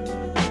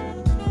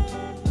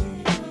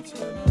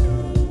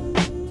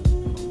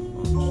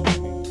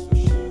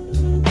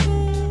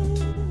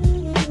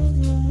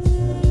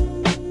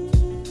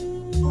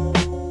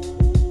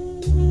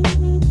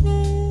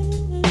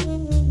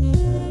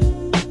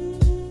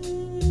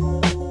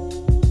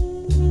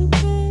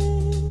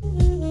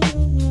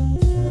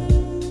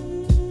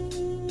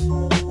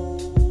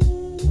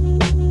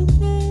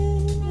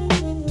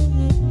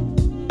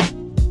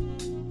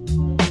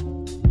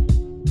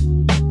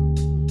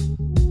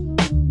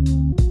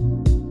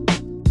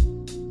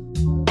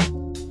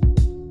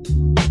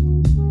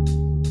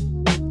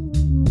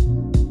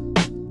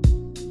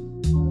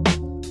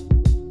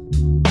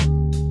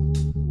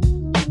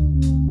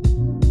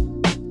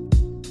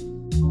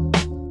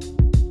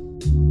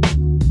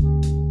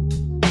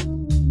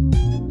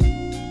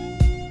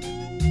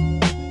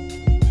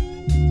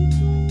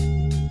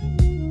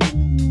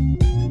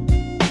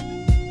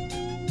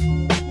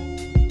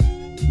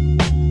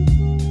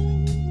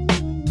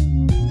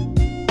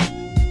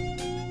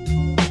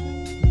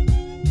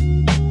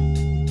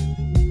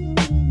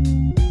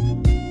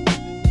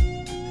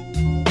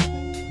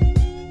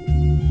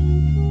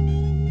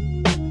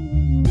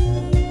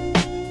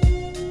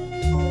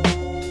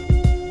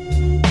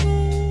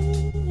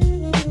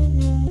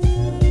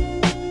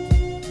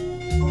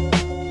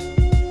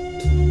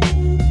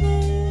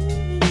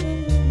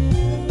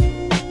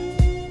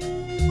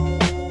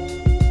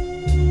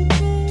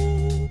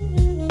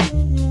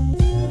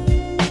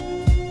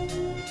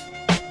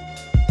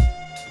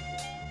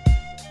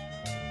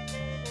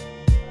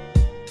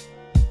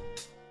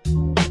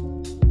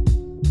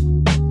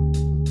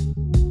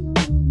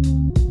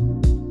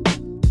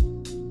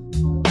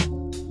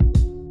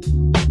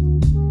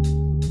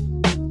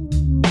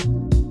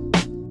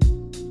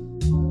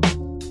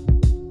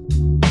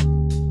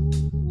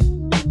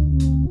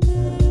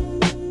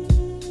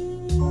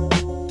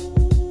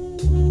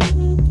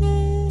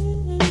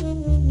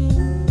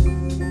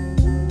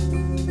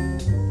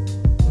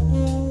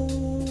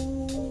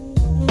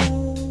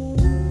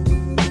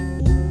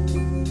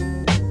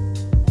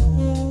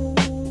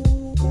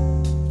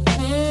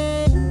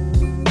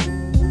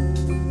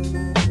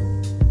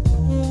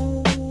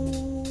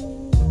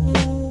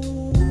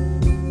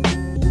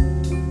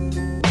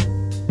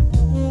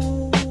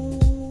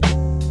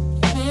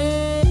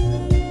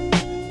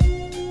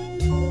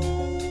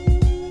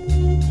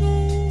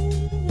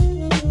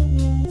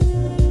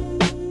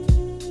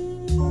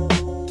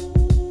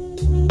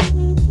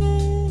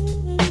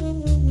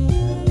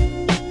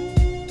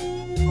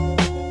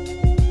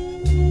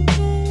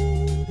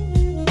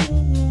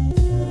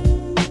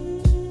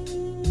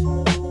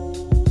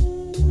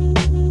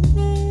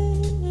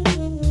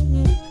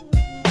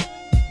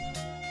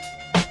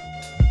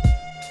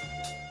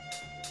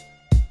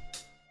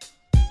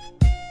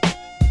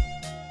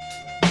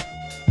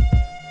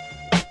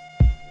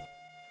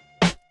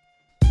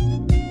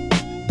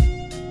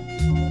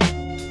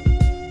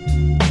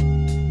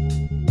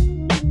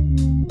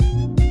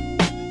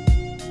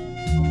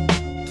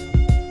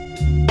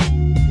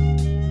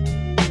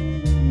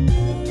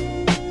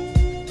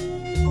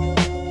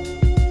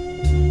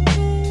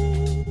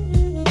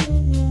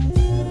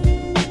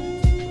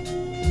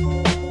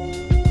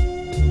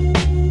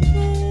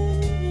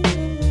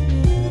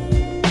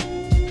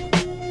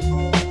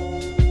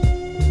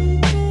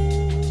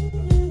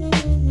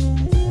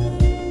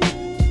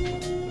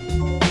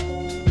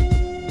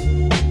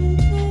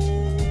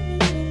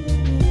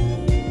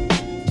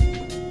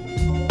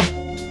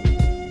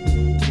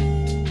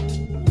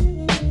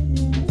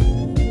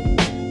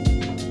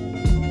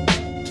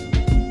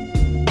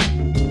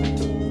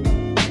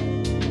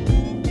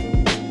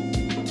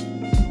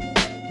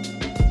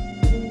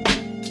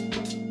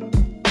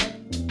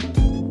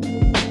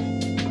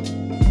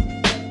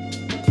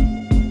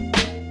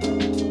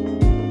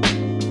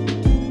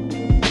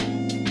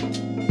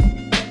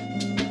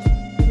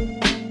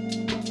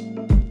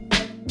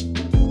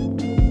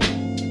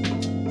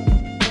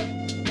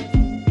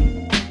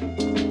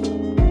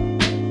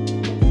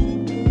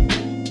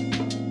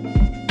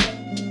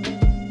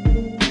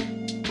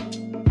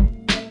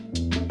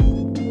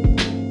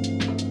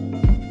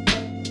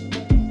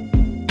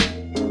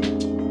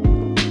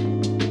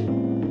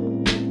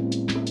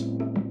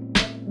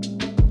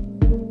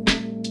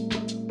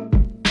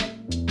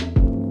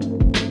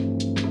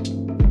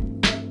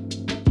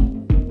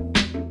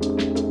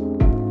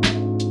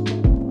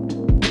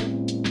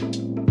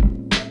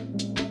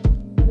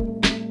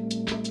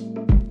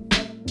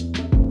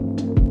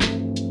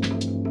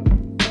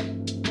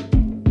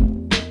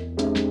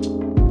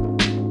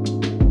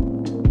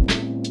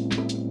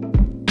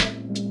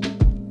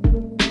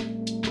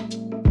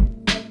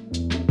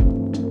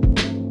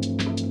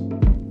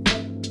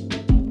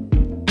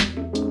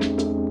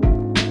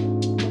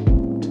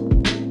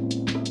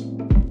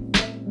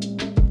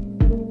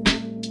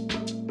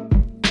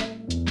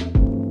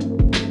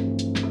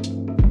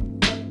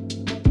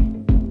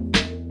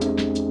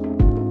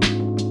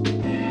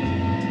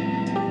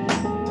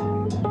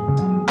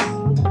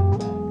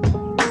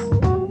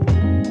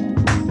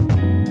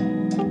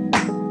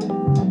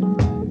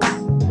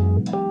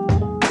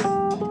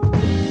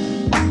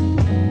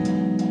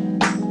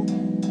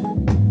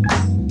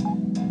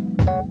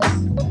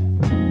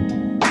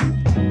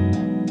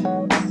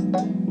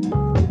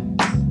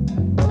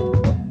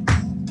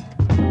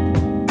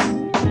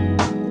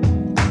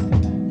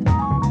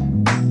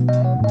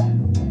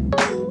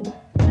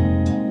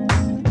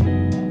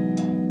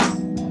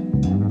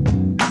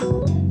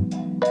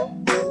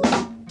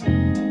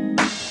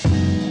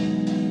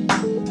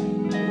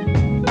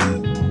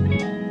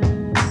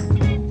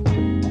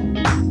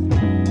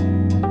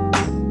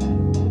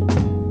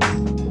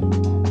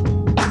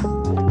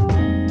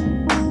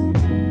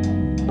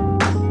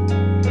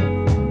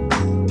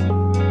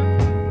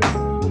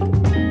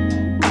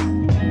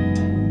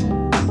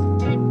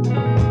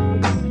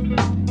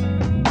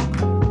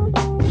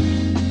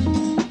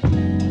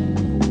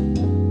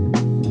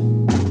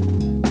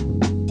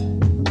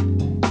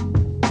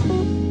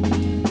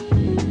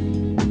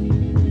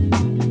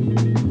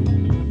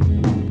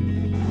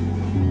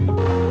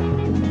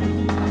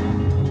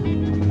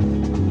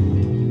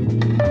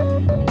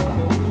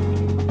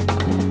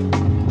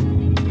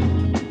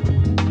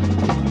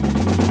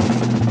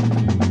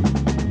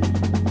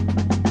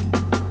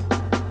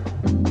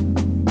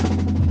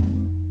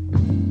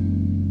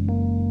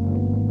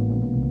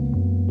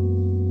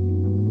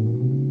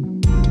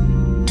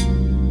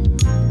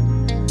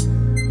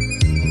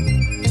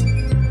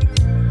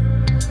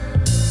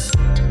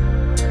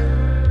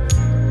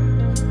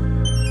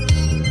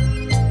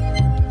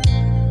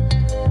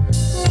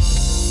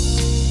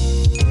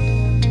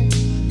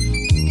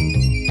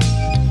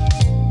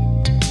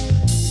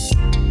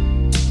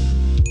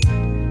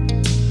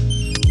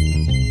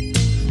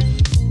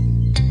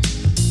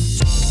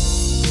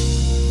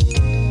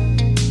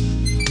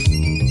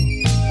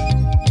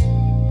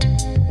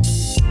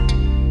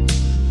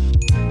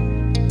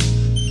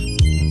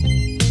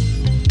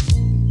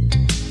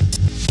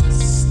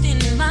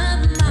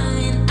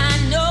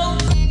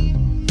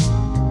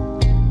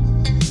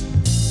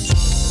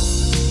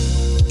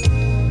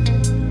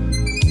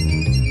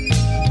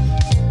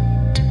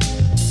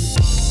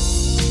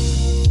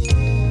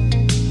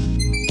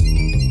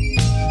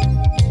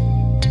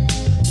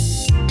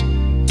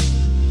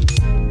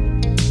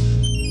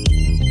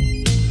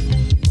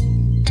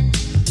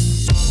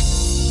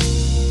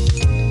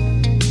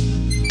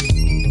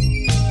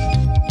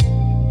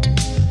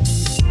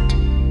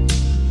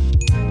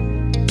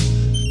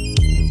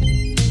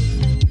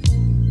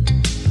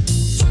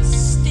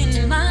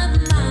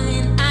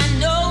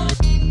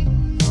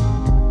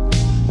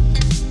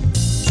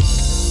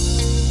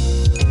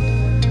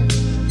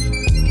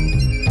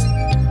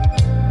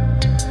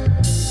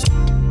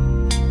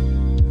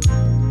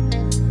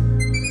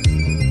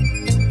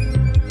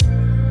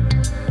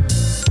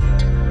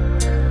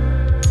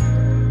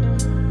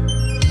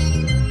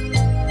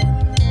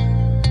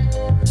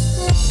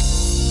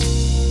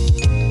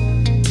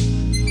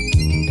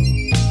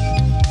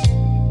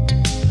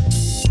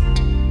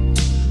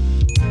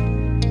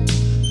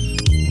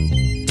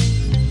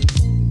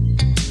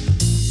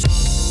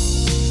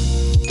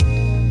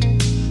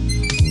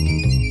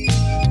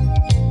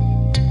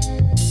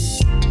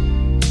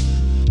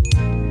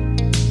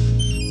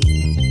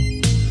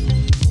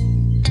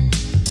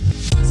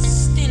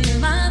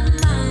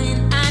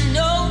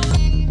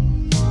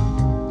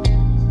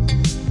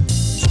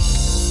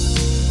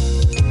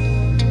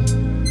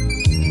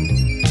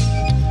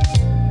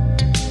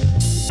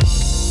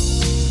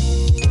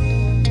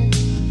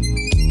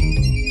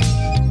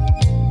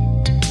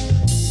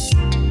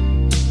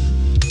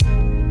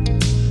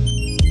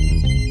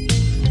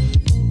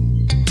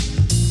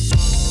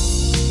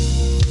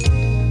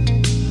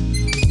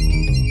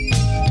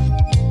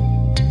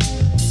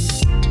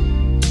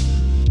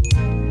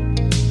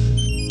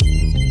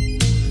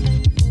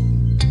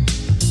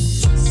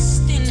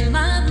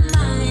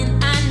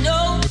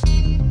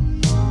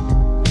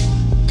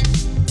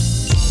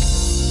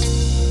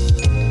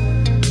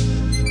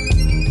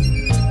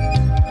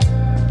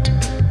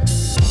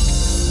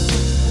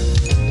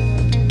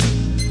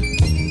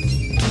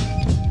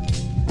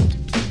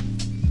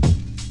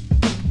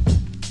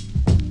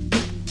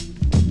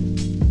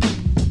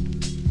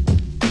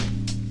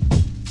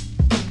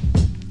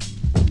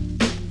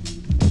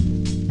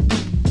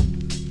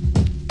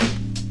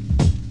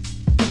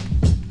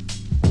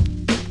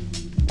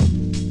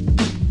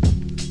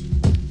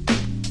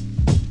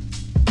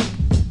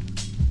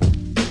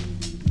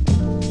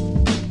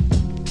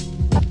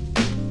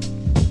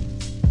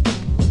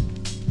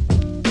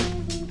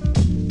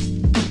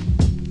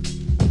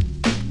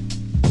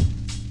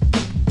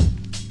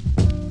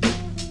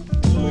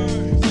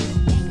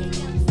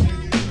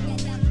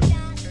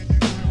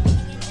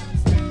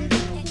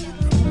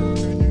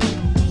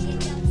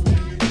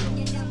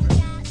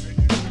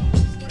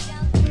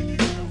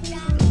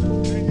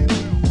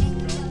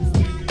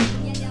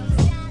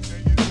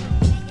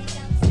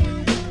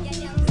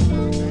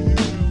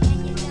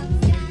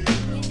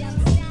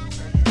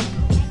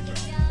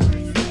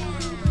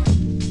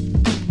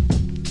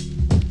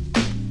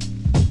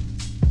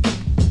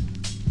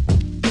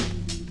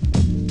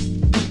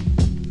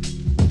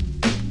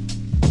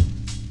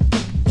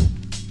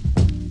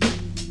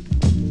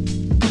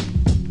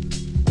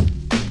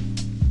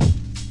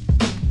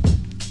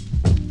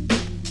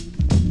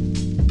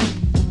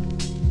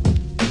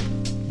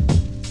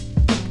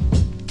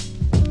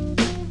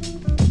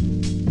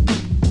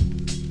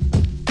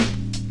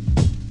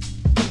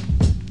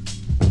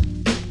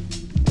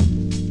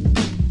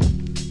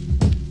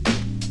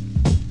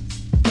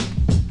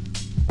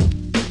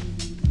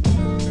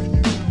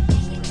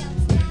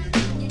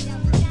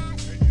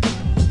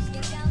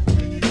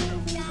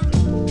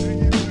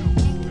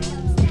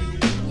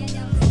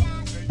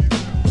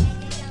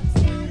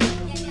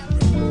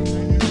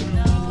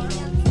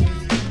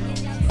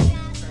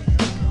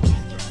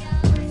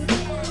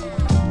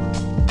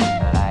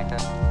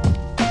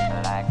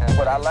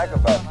I like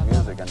about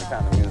music and the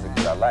kind of music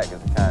that I like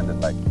is the kind that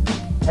like,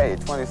 hey,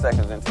 20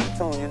 seconds into the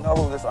tune, you know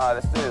who this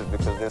artist is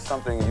because there's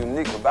something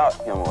unique about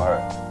him or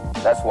her.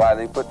 That's why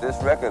they put this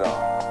record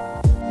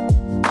on.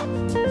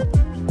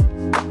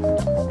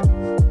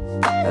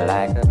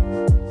 Like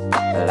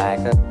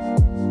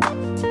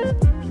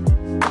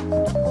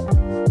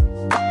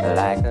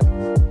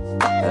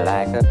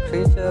a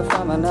creature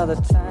from another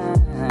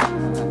time.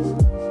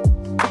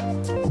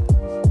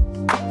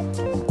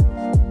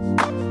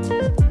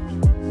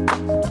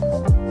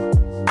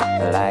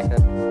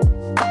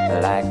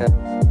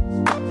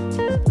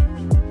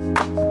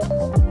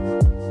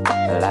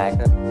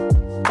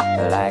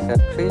 Like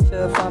a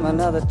creature from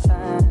another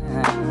time.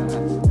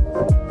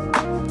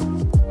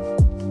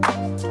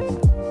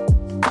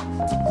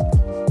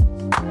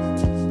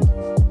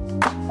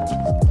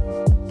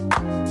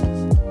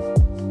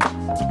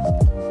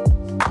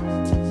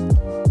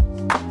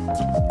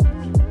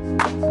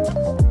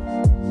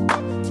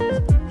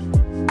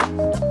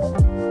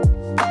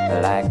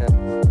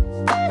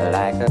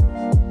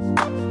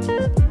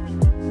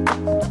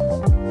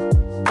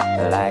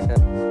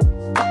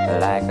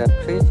 Like a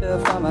creature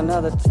from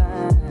another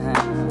time.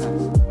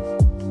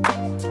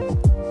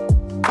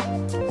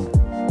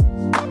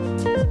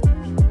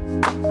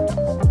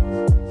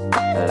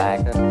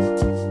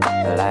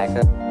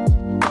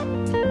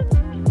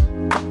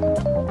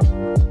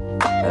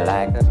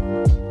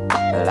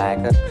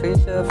 Like a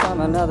creature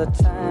from another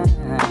time.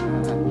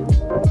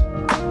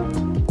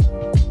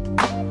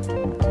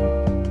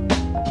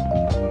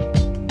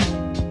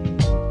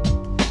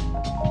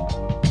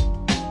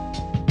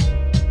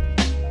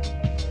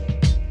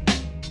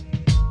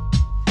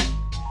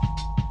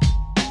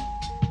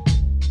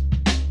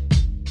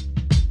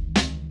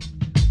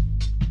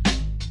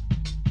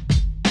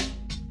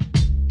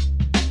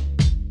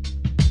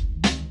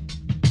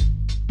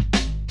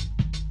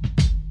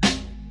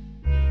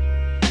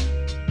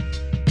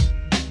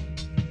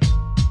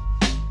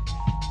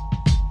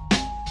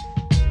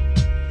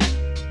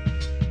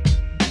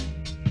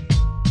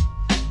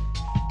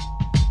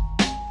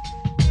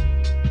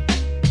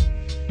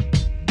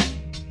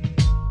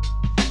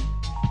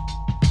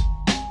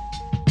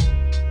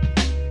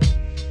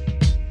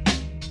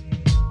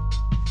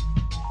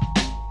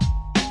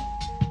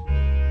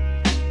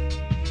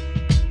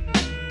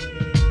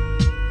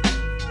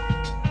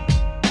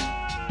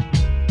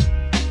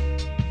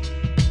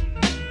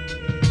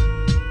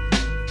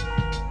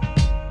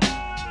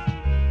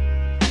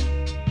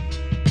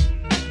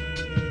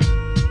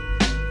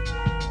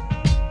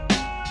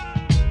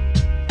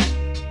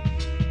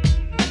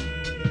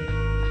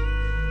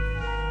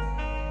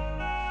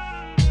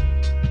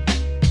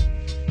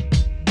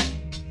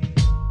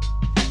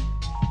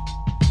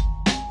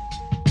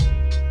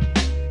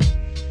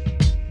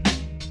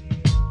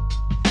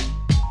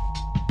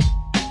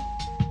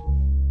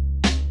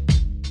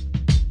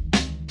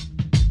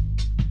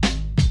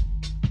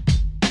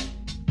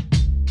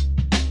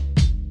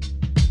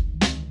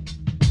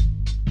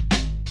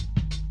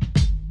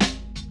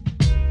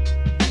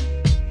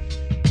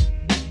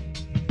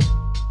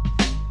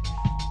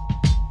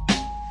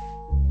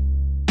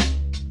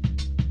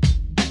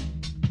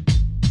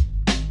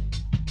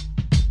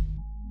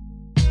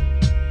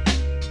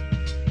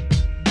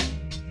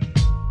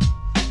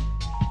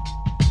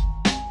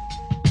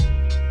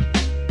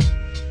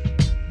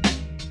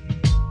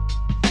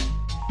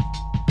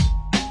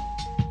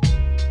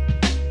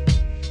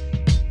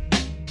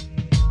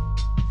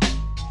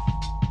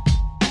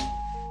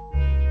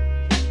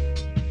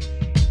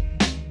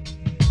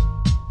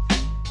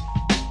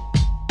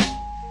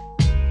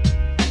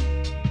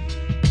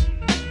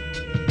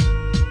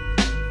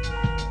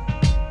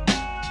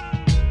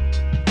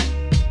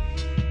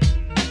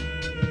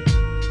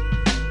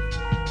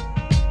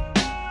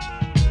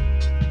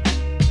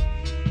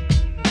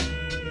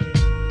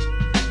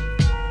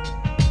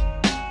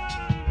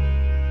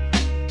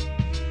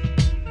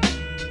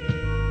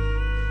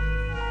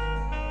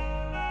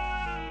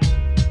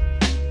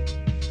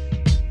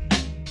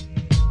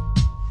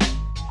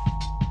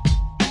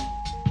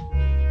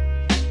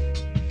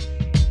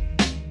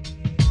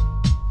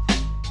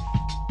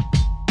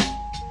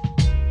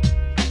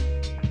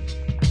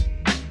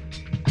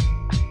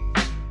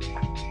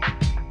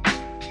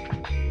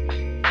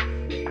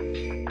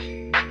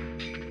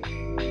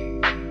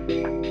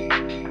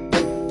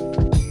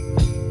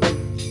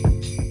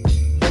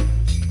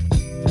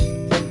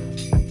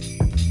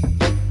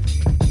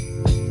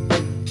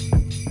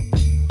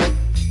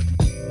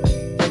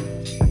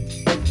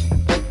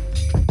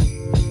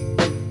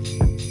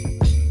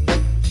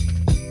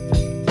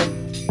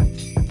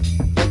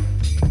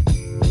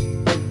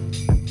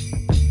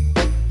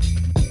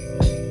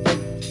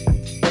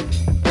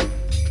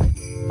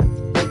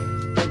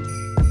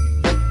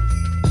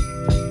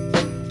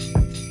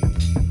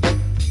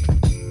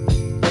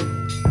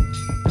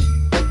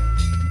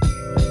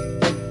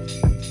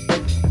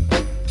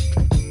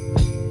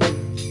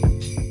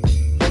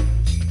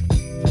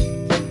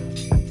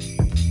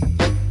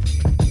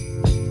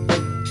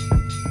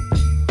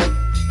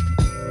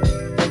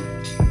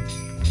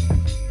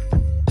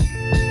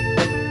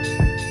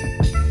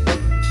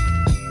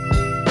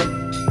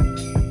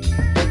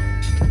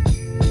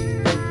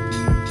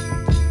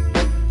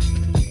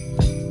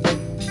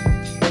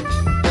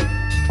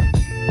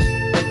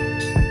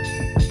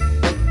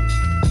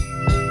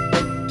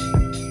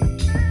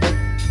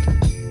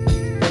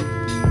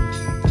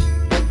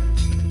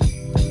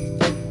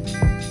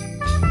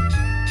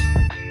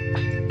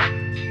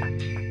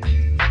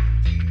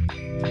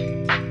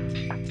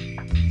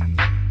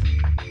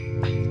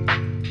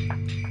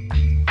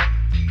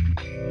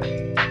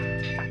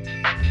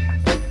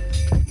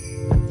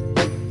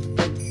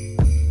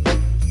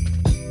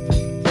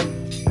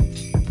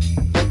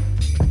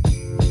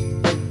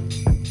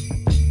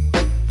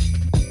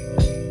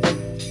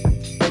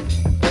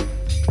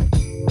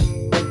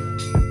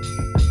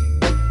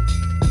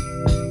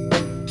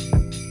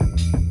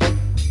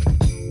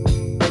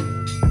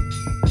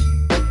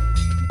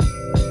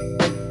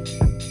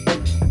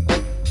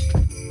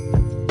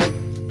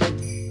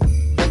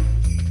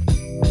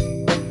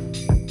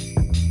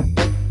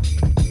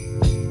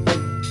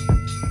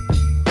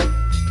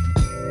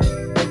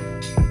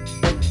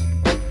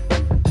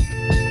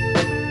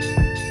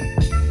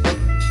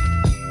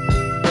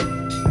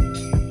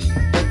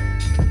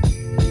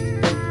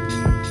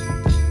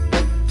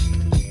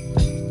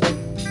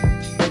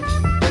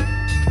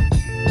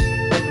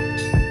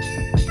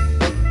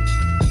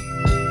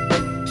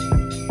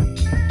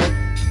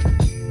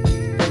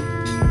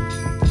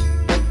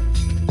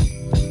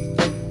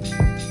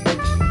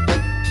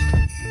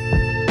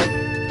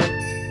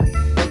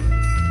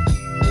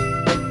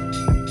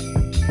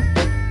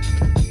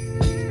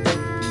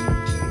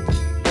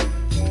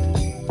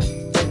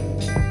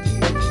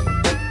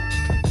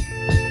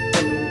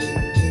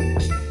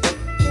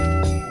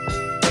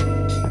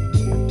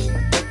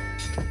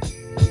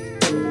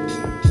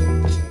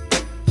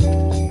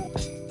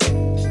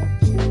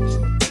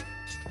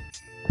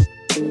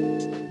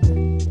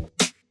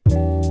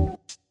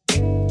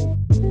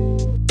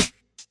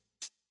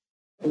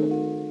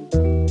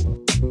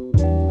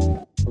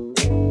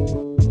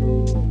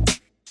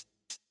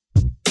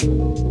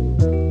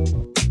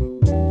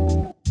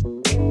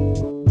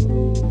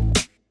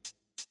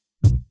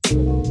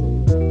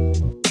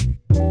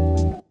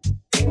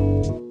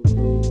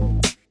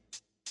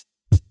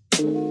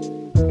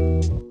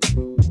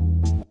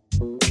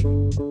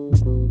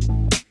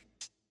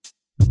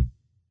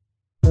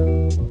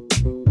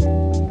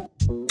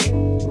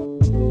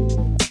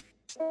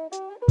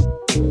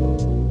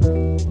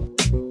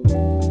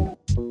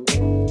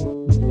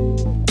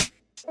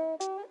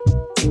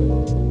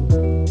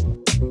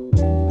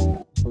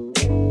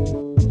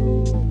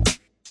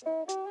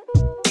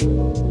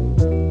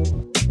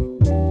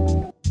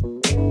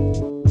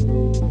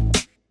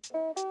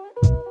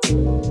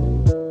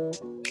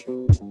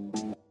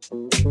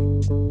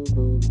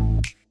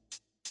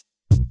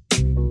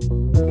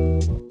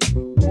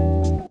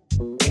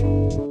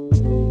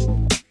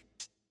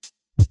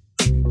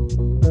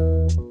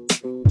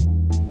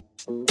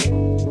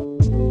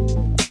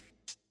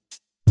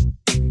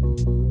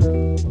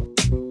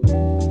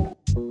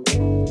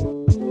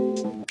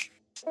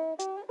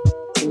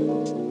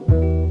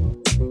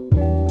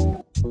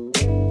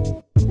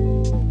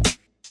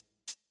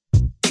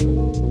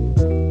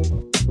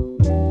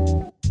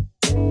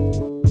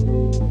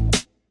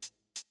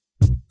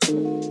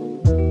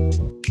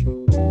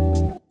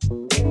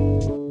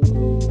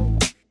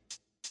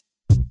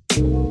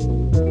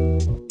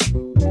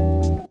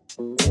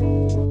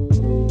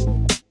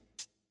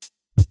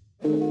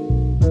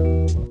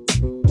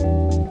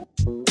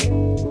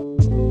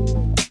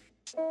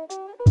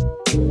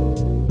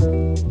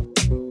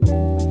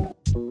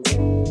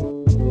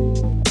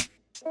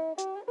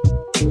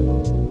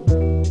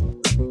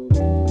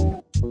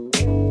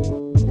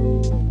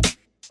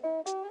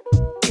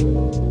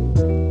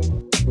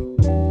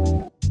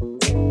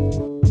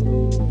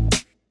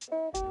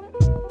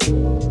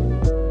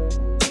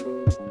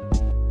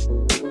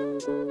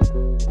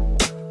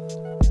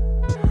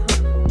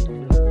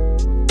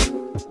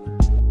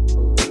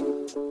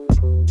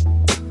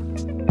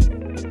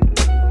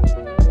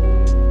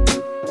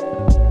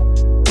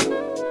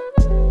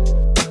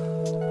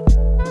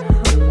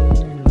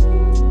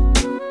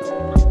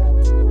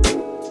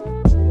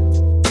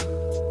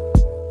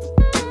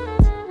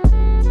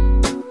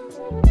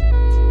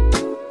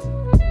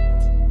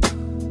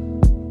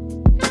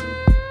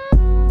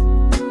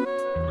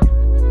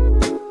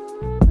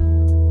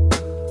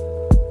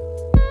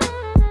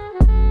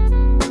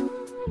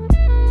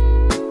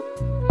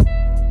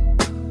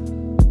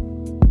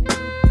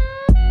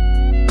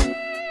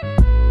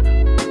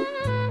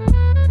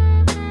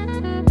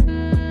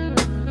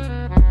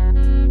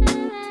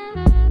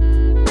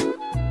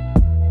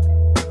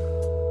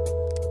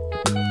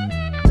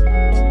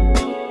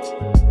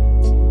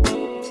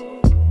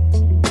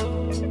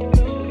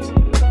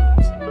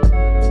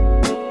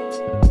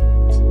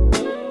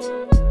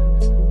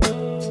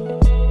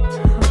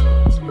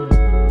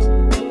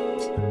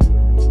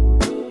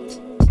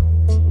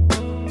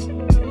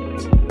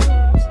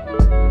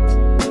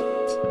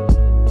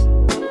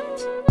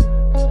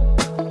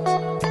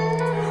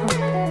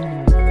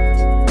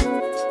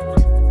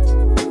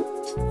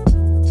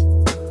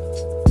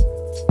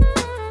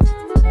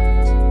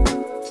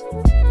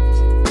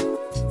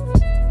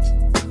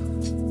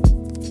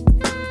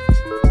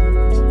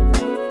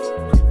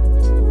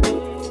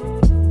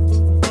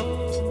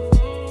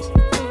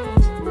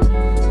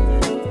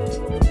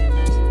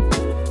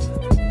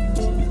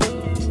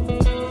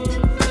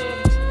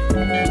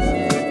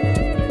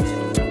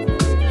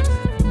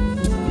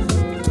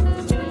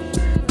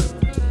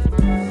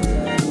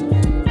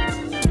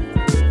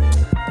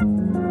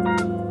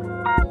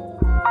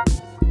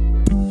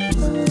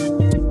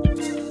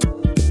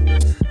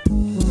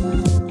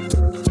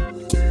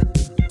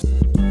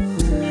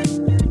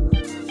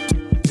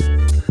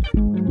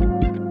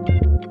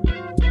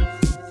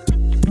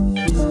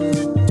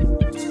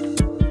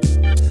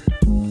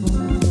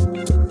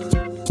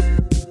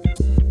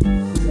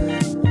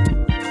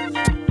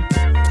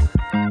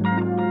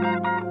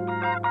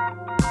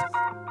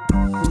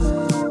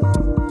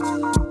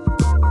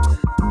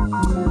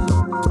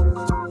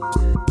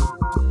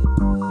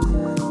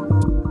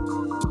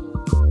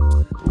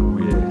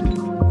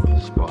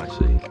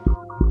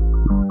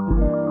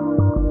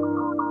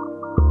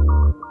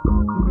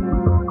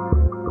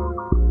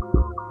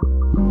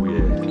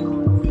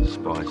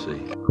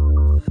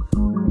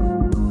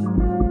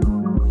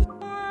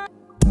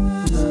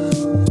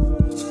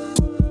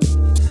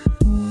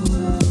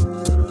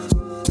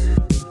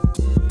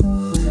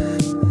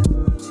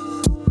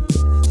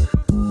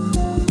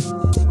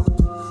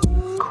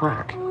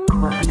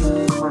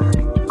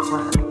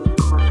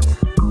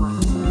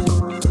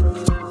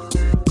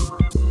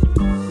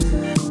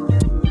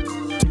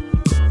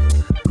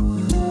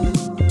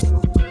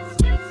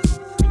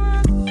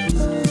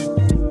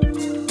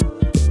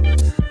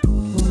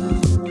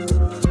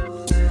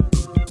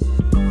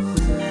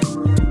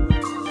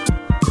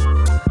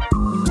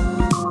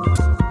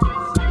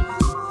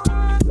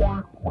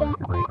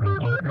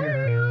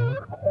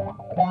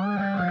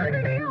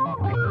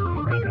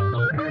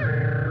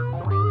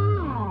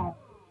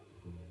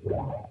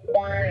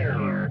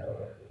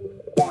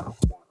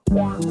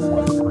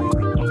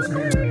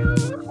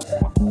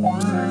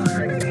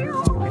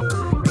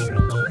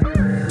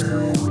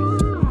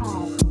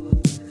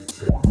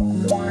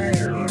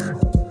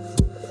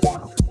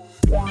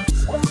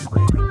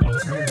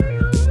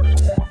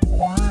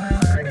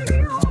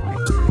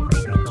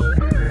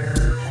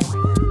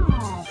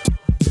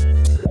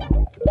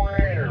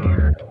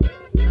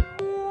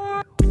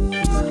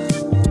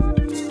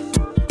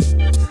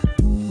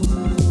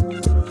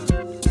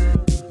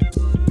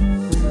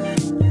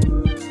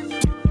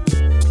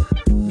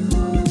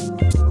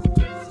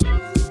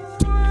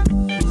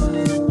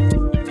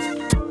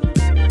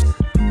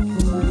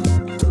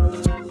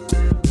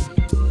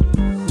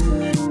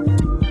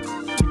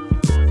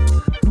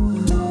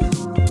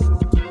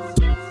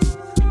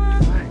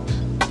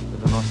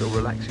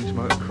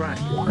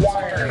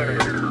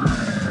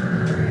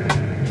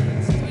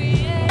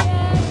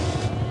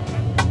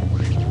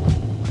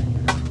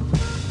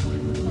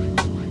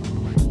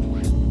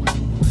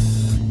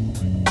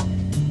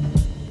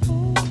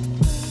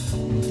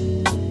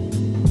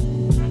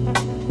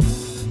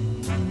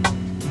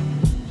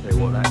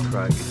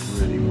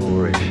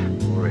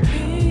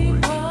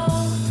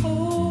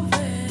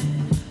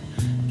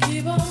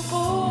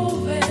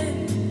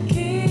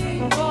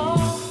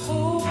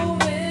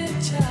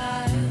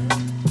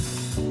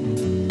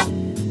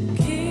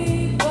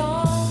 Keep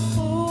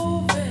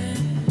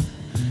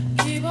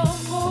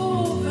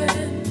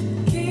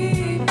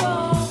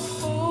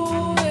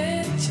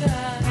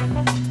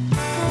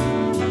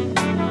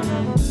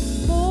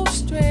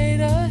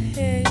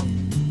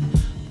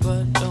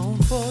But don't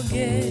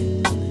forget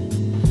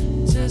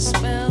to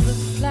smell the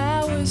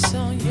flowers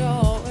on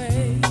your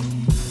way.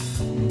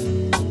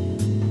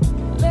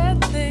 Let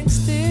things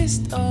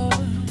distort,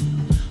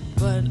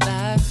 but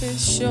life is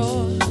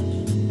short,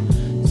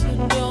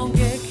 so don't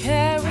get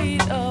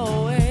carried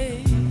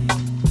away.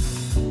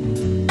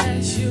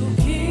 As you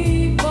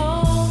keep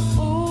on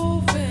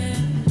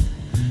moving,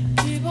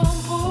 keep on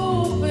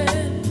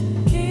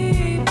moving,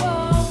 keep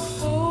on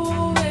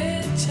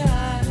moving,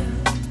 child.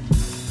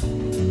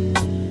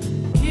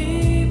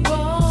 Keep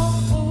on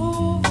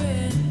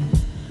moving,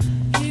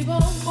 keep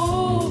on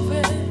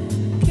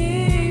moving,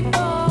 keep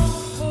on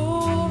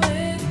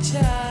moving,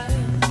 child.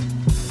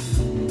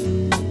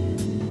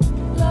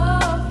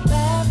 Love,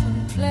 laugh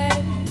and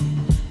play,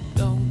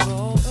 don't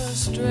go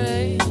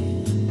astray.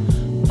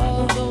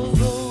 Although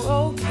the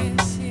road can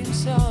seem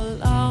so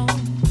long,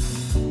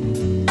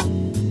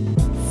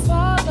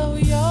 follow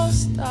your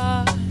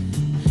star,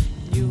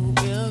 you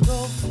will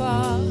go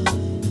far.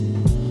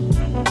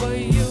 But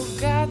you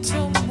got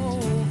to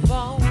move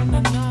on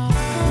and on.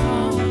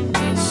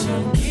 Yes,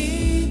 you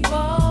keep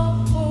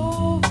on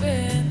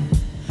moving,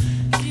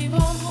 keep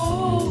on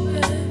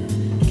moving,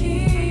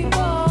 keep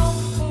on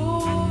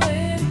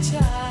moving,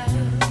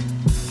 child.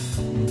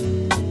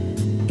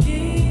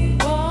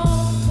 Keep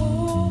on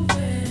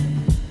moving,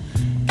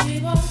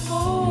 keep on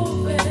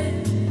moving,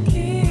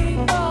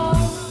 keep on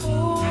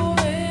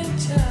moving,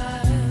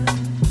 child.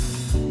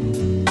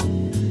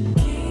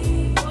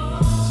 Keep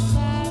on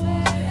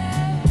smiling,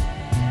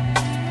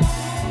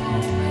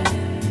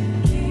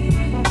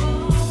 keep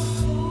on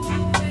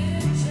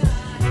moving,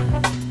 child.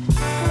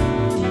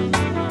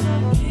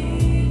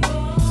 Keep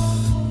on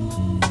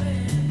moving,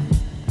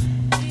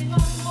 keep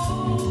on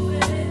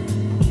moving,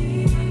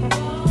 keep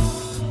on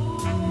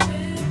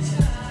moving,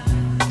 child.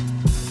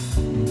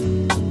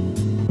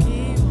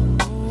 Keep on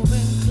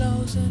moving,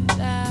 closing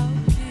down.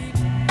 Keep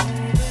on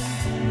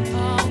moving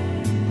on.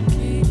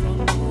 Keep on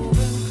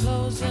moving,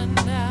 closing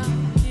down.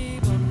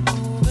 Keep on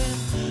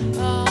moving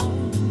on.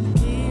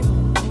 Keep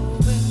on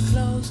moving,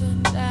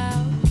 closing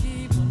down.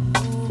 Keep on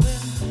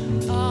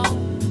moving on.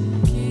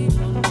 Keep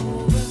on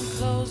moving,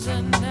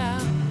 closing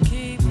down.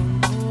 Keep on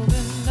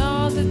moving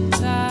all the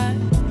time.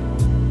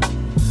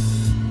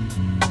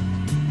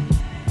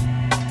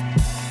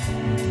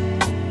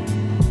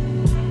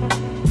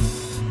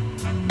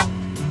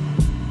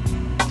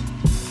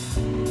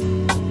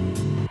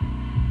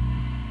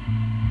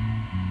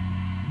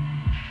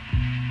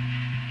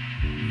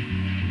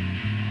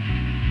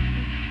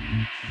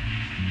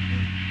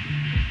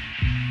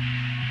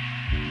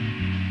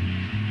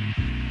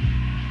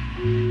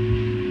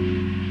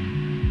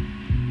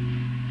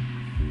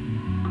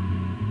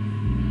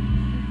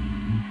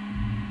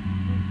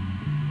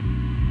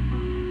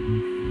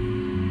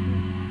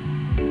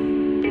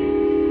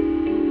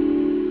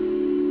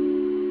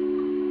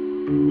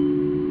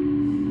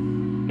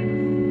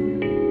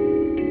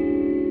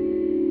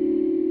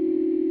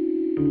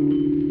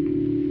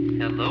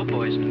 Hello,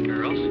 boys and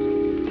girls.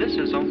 This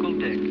is Uncle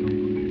Dick.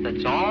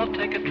 Let's all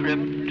take a trip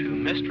to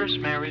Mistress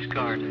Mary's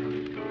garden.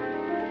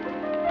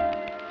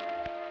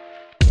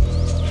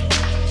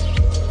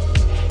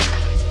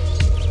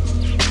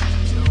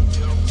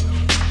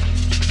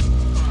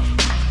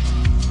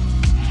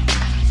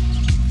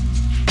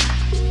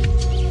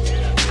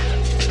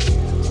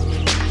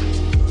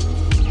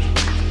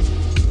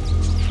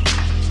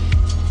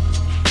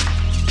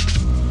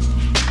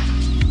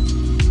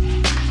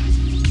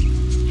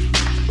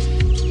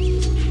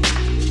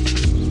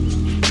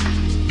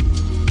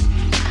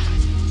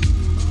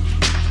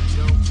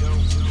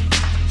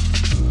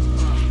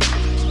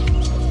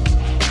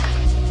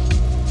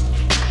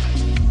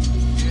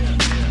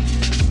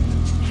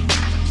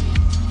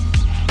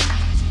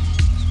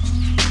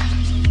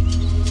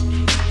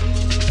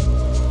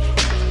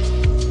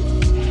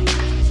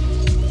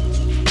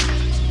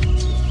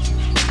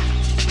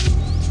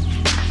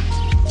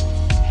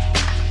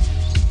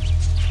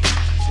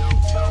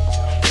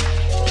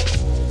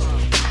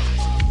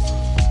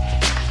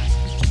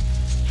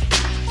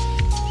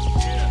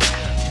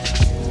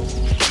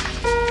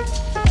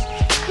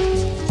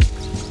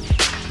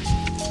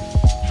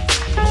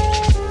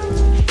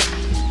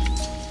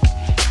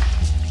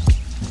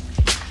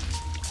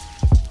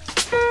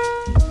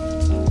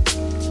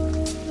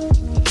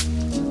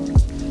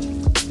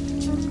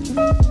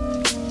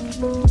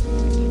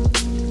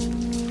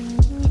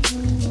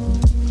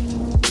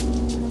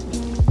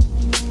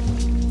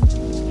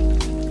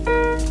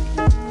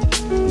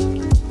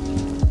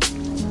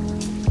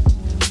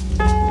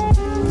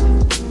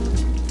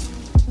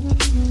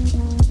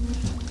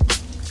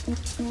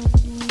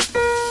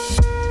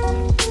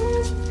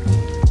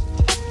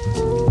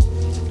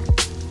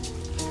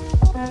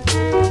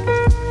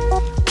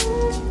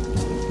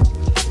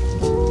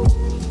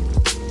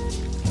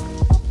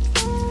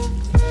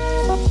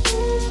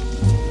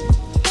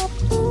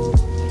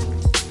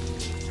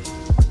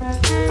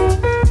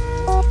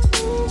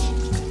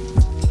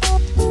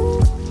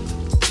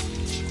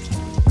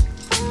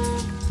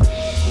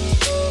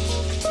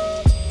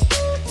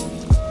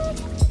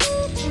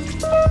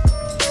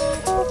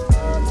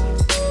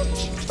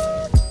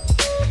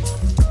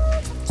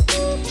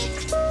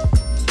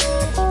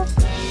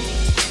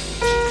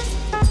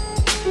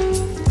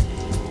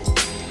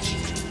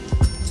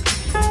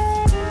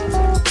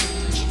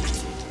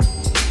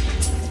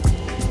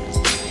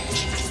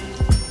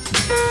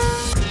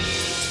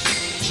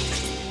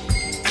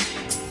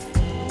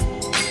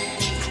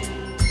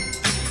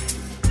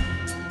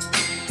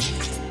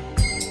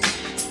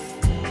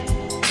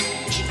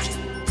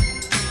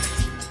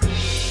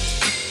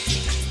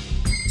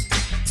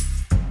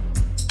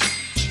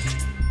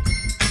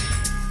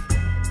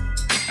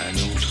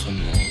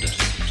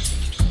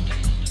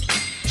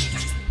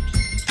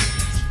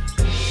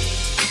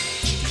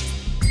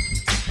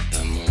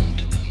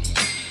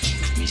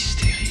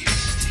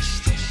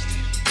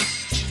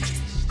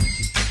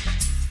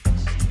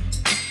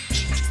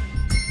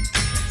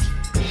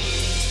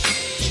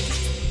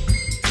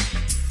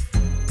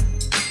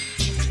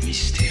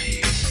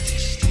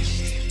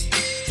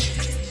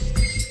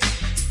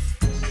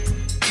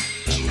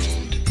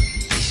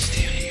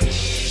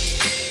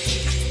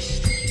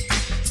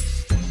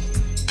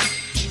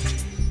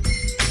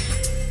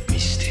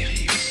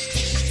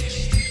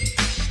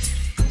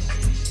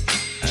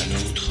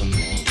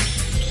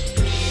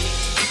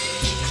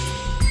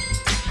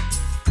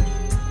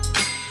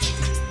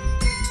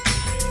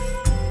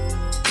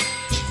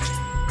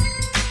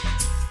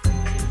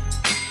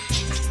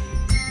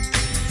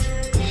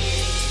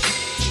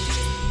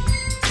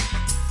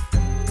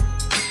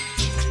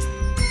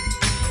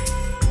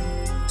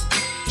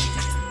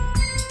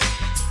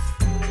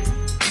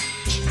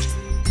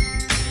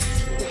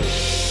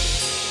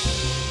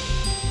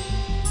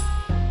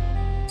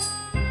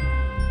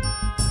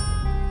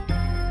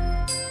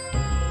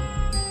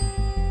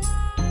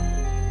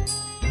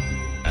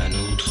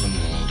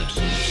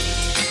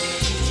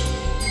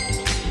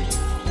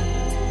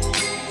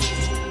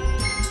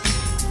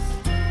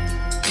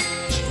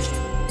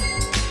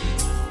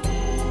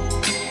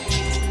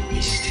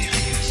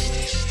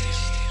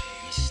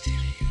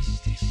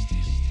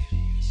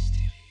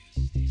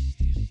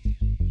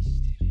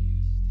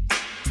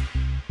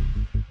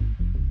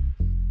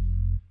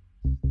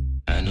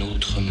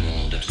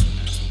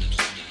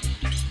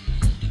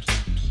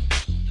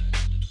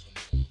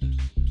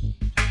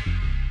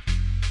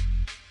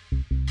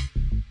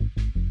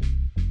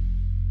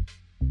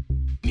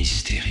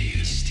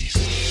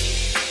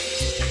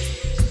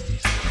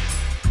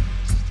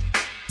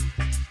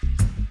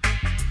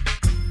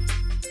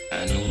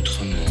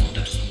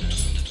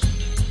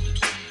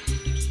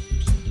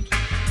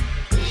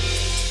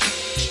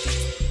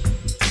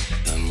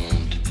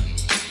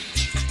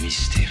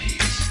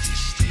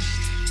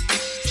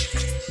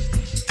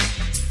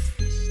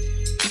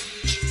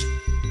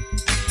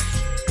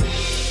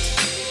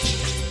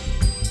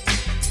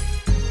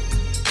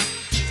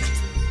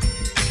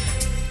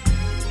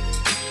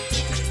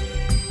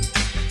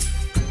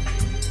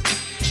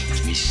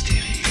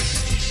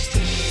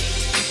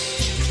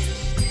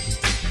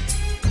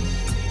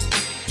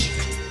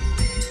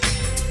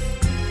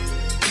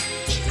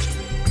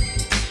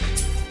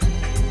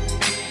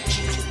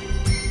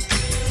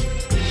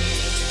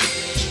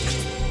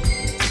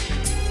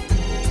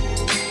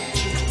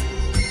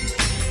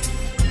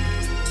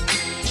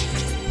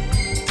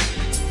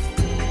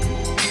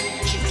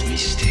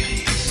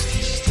 Mystérieux.